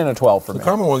 16 and a 12 for me. The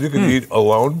caramel ones you can eat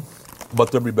alone,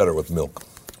 but they'll be better with milk.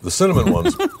 The cinnamon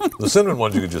ones,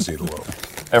 you can just eat alone.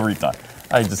 Every time.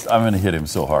 I'm going to hit him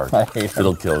so hard. I hate him.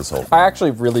 It'll kill his whole thing. I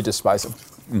actually really despise them.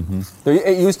 Mm-hmm.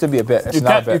 It used to be a bit. It's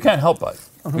not a bit. You can't help it.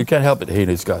 You can't help it hate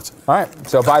his guts. All right,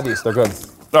 so buy these. They're good.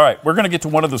 All right, we're going to get to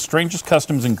one of the strangest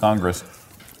customs in Congress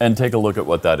and take a look at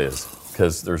what that is,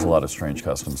 because there's a lot of strange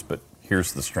customs, but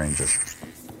here's the strangest.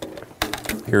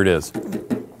 Here it is.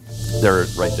 There,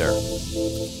 right there.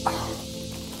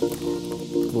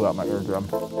 Blew out my eardrum.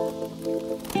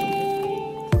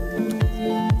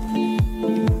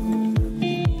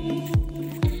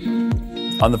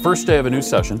 On the first day of a new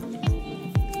session,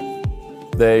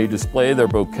 they display their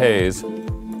bouquets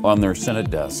on their Senate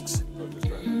desks.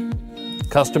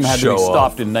 Custom had to be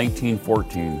stopped in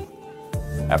 1914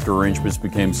 after arrangements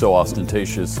became so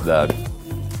ostentatious that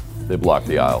they blocked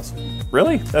the aisles.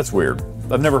 Really? That's weird.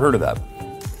 I've never heard of that.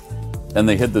 And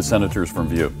they hid the senators from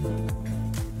view.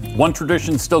 One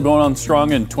tradition still going on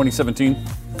strong in 2017.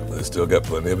 They still got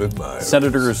plenty of admirers.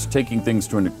 Senators taking things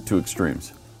to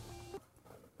extremes.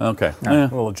 Okay. A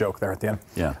little joke there at the end.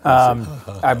 Yeah.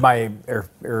 My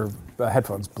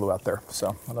headphones blew out there.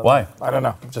 So Why? I don't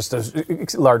know. Just a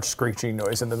large screeching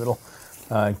noise in the middle.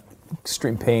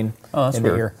 Extreme pain in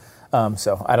the ear.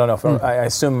 So I don't know if I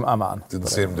assume I'm on. Didn't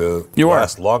seem to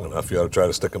last long enough. You ought to try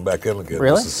to stick them back in again.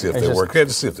 Really? Just to see if they work. Yeah,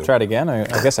 just see if they try it again.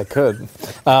 I guess I could.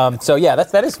 So yeah,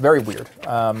 that is very weird.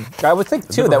 I would think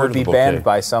too that would be banned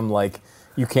by some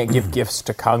you can't give gifts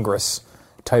to Congress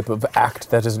type of act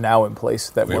that is now in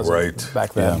place that wasn't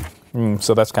back then. Yeah.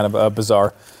 So that's kind of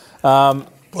bizarre.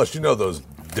 Plus, those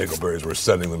Dingleberries were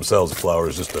sending themselves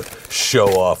flowers just to show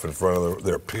off in front of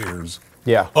their peers.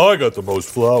 Yeah. I got the most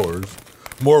flowers.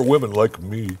 More women like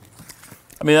me.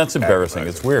 I mean, that's embarrassing.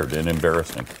 It's weird and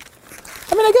embarrassing.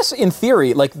 I mean, I guess in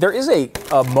theory, there is a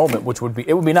moment which would be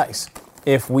nice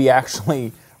if we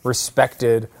actually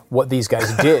respected what these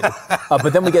guys did.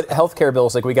 But then we get healthcare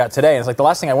bills like we got today, and it's the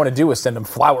last thing I want to do is send them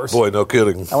flowers. Boy, no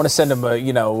kidding. I want to send them,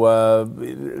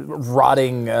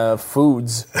 rotting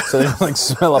foods so they don't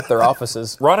smell up their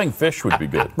offices. Rotting fish would be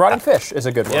good. Rotting fish is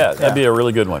a good one. Yeah, that'd be a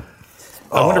really good one.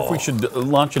 I wonder if we should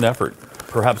launch an effort.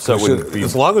 Perhaps that would be...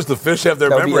 As long as the fish have their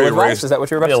memory erased. Is that what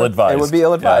you're about to say? Ill-advised. It would be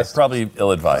ill-advised. Yeah, probably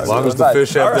ill-advised. As long as the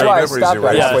fish have their memories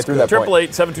erased. Yeah,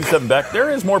 888-727 back. There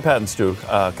is more Pat and Stu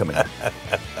coming up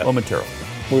momentarily.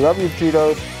 We love you,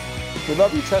 Cheetos. We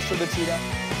love you, Chester the Cheetah.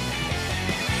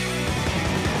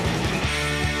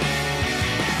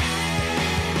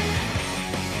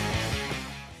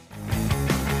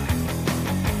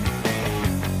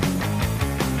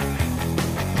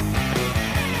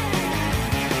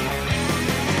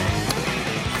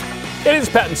 It is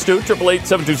Pat and Stu,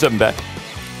 888-727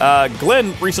 back.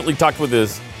 Glenn recently talked with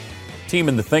his team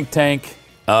in the think tank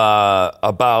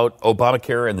about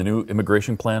Obamacare and the new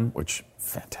immigration plan, which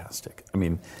fantastic. I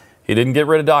mean, he didn't get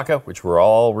rid of DACA, which we're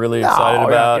all really excited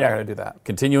about. You're not going to do that.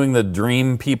 Continuing the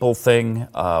Dream People thing,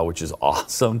 which is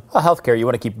awesome. Well, healthcare, you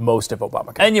want to keep most of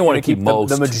Obamacare. And you want to keep most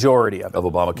the majority of it. Of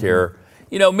Obamacare. Mm-hmm.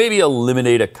 Maybe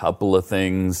eliminate a couple of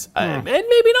things, and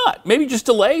maybe not. Maybe just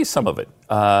delay some of it.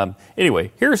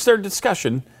 Anyway, here's their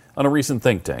discussion on a recent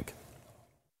think tank.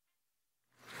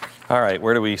 All right,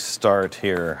 where do we start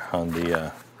here on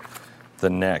the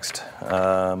next?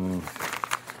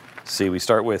 see, we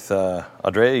start with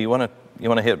Andrea. You want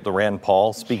to hit the Rand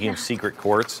Paul? Speaking of secret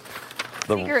courts,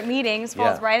 secret meetings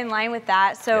falls right in line with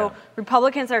that. So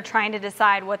Republicans are trying to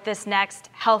decide what this next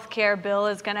health care bill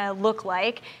is going to look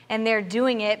like, and they're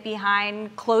doing it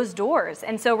behind closed doors.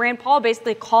 And so Rand Paul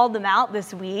basically called them out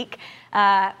this week.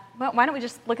 Well, why don't we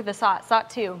just look at the SOT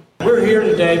 2? We're here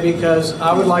today because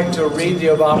I would like to read the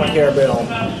Obamacare bill.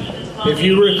 If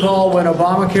you recall, when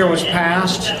Obamacare was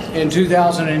passed in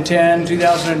 2010,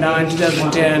 2009,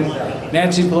 2010,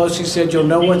 Nancy Pelosi said, you'll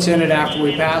know what's in it after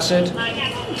we pass it.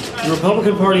 The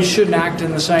Republican Party shouldn't act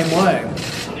in the same way.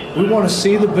 We want to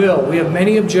see the bill. We have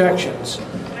many objections.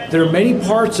 There are many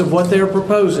parts of what they're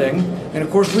proposing, and of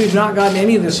course we've not gotten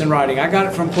any of this in writing. I got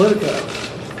it from Politico,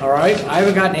 all right? I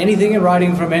haven't gotten anything in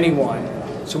writing from anyone.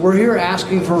 So we're here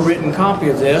asking for a written copy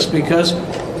of this because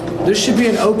this should be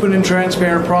an open and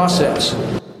transparent process.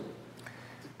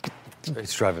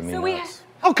 It's driving me nuts.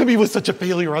 How come he was such a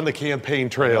failure on the campaign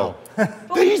trail?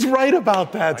 He's right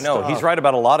about that stuff. No, he's right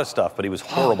about a lot of stuff, but he was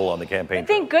horrible on the campaign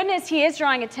trail. Thank goodness he is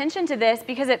drawing attention to this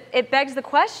because it begs the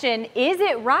question, is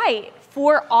it right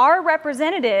for our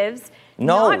representatives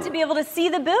not to be able to see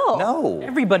the bill? No.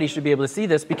 Everybody should be able to see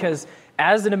this because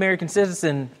as an American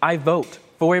citizen, I vote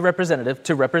for a representative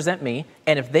to represent me,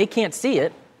 and if they can't see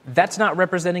it, that's not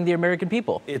representing the American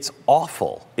people. It's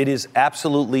awful. It is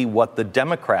absolutely what the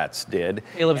Democrats did.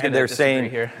 And they're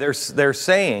saying they're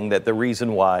saying that the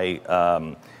reason why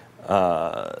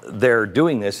they're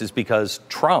doing this is because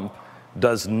Trump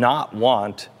does not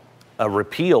want a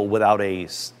repeal without a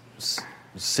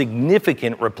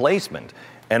significant replacement.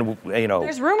 And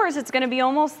there's rumors it's going to be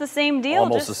almost the same deal,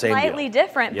 almost just the same slightly deal.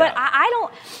 different. Yeah. But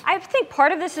I think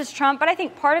part of this is Trump, but I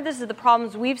think part of this is the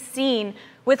problems we've seen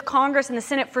with Congress and the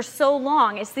Senate for so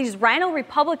long. It's these rhino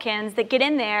Republicans that get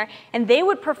in there and they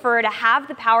would prefer to have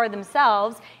the power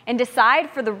themselves and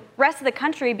decide for the rest of the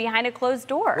country behind a closed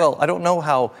door. Well, I don't know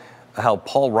how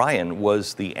Paul Ryan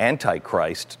was the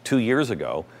Antichrist 2 years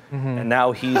ago, and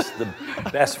now he's the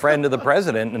best friend of the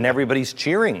president, and everybody's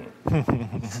cheering.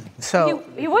 So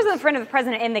he wasn't the friend of the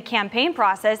president in the campaign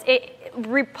process.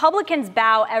 Republicans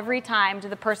bow every time to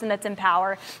the person that's in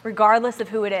power, regardless of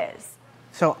who it is.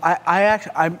 So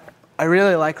I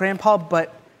really like Rand Paul,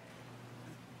 but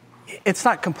it's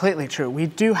not completely true. We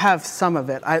do have some of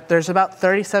it. There's about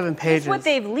 37 pages. That's what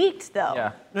they've leaked, though.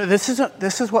 Yeah. No, this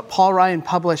is what Paul Ryan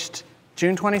published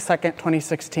June 22nd,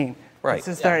 2016. Right.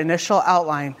 This is their initial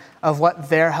outline of what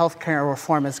their health care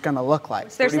reform is going to look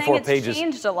like. They're saying it's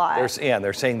changed a lot.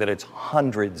 They're saying that it's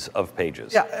hundreds of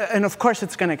pages. Yeah, and of course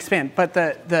it's going to expand. But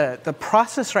the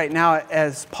process right now,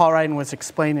 as Paul Ryan was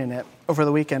explaining it over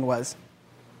the weekend, was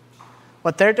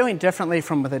what they're doing differently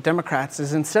from the Democrats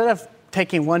is instead of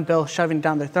taking one bill, shoving it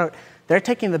down their throat, they're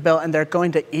taking the bill and they're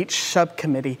going to each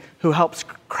subcommittee who helps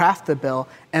craft the bill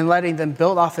and letting them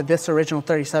build off of this original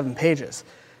 37 pages.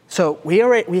 So we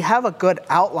have a good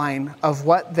outline of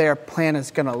what their plan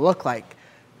is going to look like.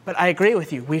 But I agree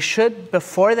with you. We should,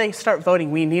 before they start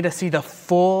voting, we need to see the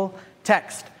full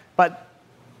text. But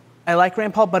I like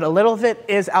Rand Paul, but a little of it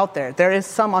is out there. There is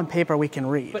some on paper we can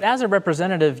read. But as a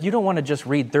representative, you don't want to just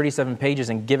read 37 pages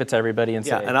and give it to everybody and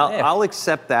say, and I'll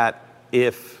accept that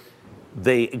if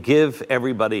they give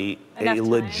everybody a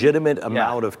legitimate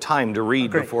amount of time to read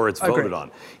before it's voted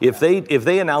on. If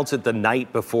they announce it the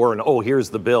night before and, here's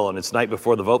the bill, and it's night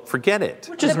before the vote, forget it.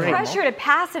 The pressure to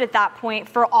pass it at that point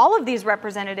for all of these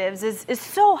representatives is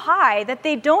so high that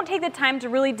they don't take the time to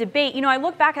really debate. I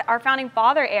look back at our Founding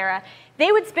Father era,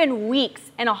 they would spend weeks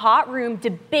in a hot room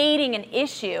debating an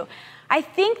issue. I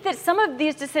think that some of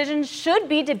these decisions should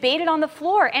be debated on the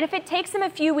floor. And if it takes them a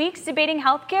few weeks debating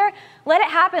healthcare, let it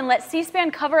happen. Let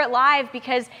C-SPAN cover it live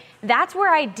because that's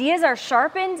where ideas are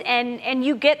sharpened and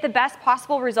you get the best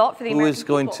possible result for the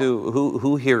American people.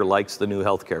 Who here likes the new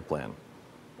healthcare plan?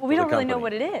 Well, we don't really know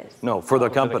what it is. No, for the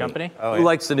company. Who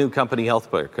likes the new company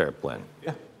healthcare plan?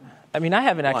 Yeah. I mean, I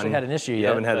haven't actually had an issue yet. You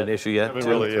haven't had an issue yet? Haven't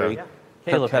really, 3? yeah.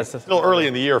 Caleb has still early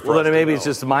in the year for us. Then maybe it's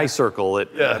just my circle.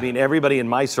 I mean, everybody in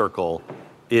my circle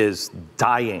is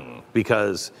dying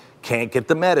because can't get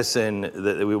the medicine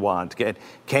that we want,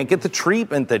 can't get the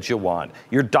treatment that you want.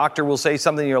 Your doctor will say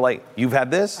something, you're like, you've had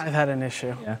this? I've had an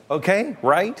issue. Yeah. Okay,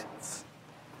 right? It's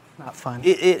not fun.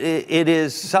 It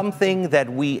is something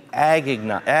that we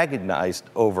agonized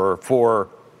over for,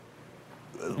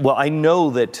 well, I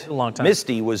know that a long time.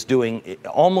 Misty was doing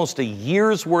almost a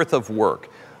year's worth of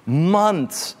work,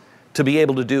 months to be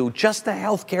able to do just the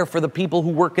health care for the people who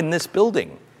work in this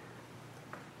building.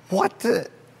 What?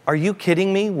 Are you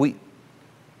kidding me?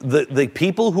 The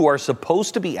people who are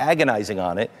supposed to be agonizing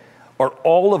on it are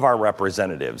all of our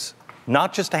representatives,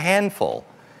 not just a handful.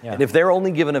 And if they're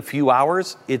only given a few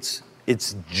hours, it's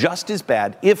just as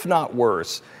bad, if not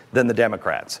worse, than the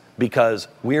Democrats, because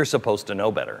we're supposed to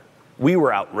know better. We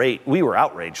were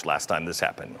outraged last time this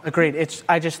happened. Agreed.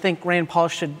 I just think Rand Paul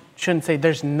shouldn't say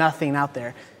there's nothing out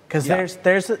there, because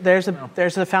there's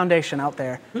a foundation out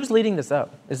there. Who's leading this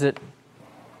up? Is it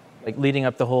like leading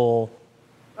up the whole?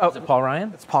 Is it Paul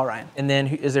Ryan? It's Paul Ryan. And then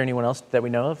is there anyone else that we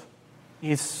know of?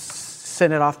 He's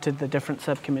sent it off to the different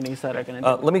subcommittees that are going to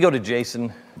do it. Let me go to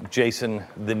Jason. Jason,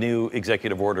 the new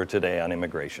executive order today on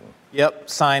immigration. Yep,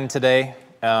 signed today.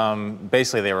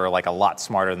 Basically, they were like a lot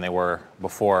smarter than they were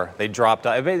before. They dropped.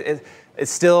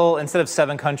 It's still, instead of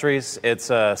 7 countries, it's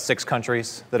 6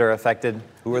 countries that are affected.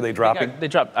 Who are they dropping? They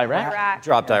dropped Iraq.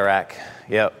 Dropped Iraq.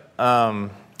 Yep. But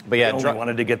yeah, they only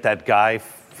wanted to get that guy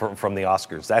from the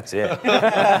Oscars. That's it.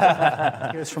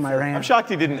 He was from Iran. I'm shocked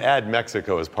he didn't add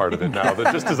Mexico as part of it now.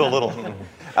 That just is a little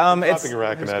stopping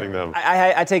Iraq and adding them.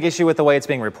 I take issue with the way it's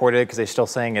being reported because they're still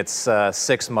saying it's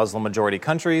 6 Muslim majority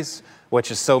countries, which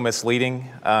is so misleading.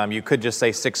 You could just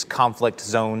say 6 conflict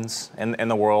zones in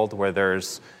the world where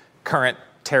there's current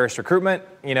terrorist recruitment,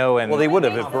 and well, they would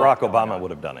have if Barack Obama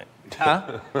would have done it.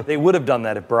 Huh? They would have done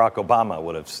that if Barack Obama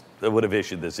would have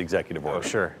issued this executive order. Oh,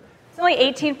 sure. It's only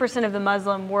 18% of the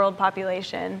Muslim world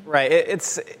population. Right.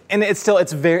 It's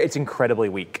incredibly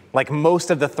weak. Like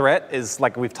most of the threat is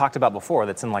like we've talked about before.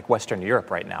 That's in like Western Europe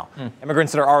right now.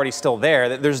 Immigrants that are already still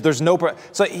there. There's no.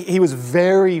 So he was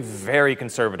very, very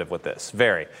conservative with this.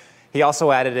 Very. He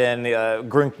also added in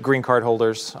green card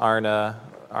holders aren't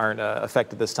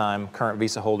affected this time. Current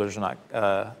visa holders are not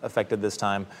affected this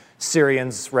time.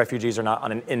 Syrians, refugees are not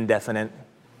on an indefinite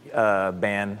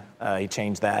ban. He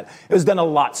changed that. It was done a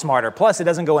lot smarter. Plus, it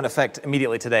doesn't go in effect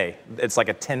immediately today. It's like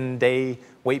a 10-day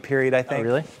wait period, I think. Oh,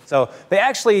 really? So they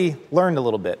actually learned a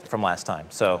little bit from last time.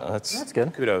 So that's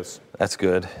good. Kudos. That's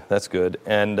good. That's good.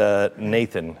 And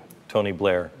Nathan, Tony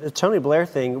Blair. The Tony Blair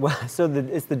thing. So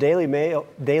it's the Daily Mail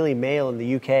in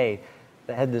the UK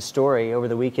that had this story over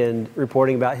the weekend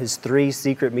reporting about his 3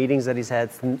 secret meetings that he's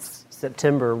had since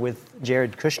September with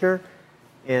Jared Kushner,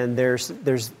 and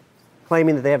there's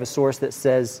claiming that they have a source that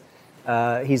says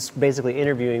he's basically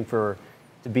interviewing to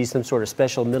be some sort of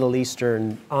special Middle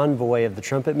Eastern envoy of the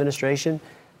Trump administration.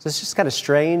 So it's just kind of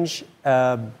strange.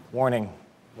 Warning.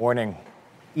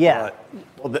 Yeah.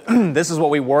 Well, this is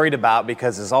what we worried about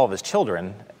because all of his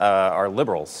children are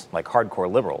liberals, like hardcore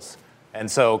liberals. And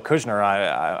so Kushner,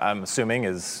 I'm assuming,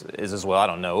 is as well. I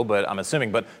don't know, but I'm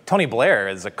assuming. But Tony Blair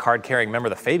is a card-carrying member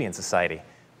of the Fabian Society,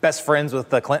 best friends with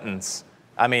the Clintons.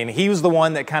 I mean, he was the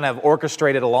one that kind of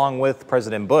orchestrated, along with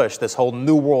President Bush, this whole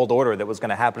new world order that was going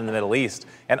to happen in the Middle East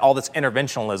and all this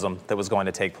interventionism that was going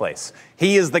to take place.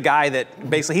 He is the guy that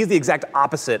basically, he's the exact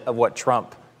opposite of what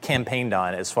Trump campaigned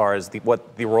on as far as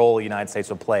what the role the United States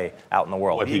would play out in the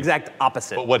world. The exact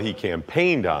opposite. But what he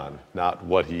campaigned on, not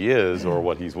what he is or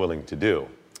what he's willing to do.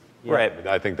 Yeah. Right.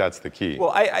 I think that's the key.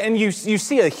 Well, and you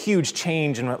see a huge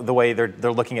change in the way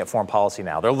they're looking at foreign policy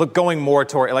now. They're going more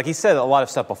toward, like he said a lot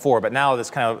of stuff before, but now he's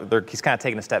kind of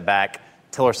taking a step back.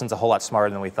 Tillerson's a whole lot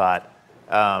smarter than we thought.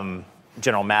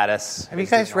 General Mattis. Have you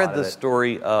guys read the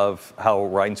story of how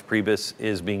Reince Priebus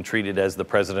is being treated as the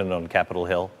president on Capitol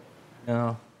Hill?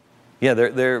 No. Yeah,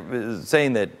 they're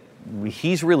saying that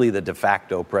he's really the de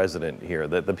facto president here,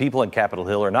 that the people on Capitol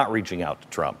Hill are not reaching out to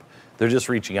Trump. They're just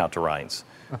reaching out to Reince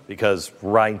because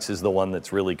Reince is the one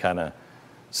that's really kind of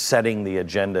setting the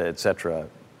agenda, et cetera.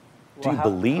 Do you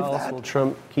believe how that? else will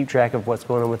Trump keep track of what's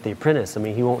going on with The Apprentice? I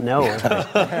mean, he won't know.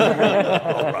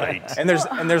 Right. And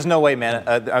there's no way,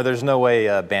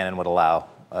 Bannon would allow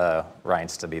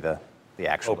Reince to be the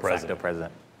actual de facto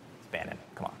president. It's Bannon.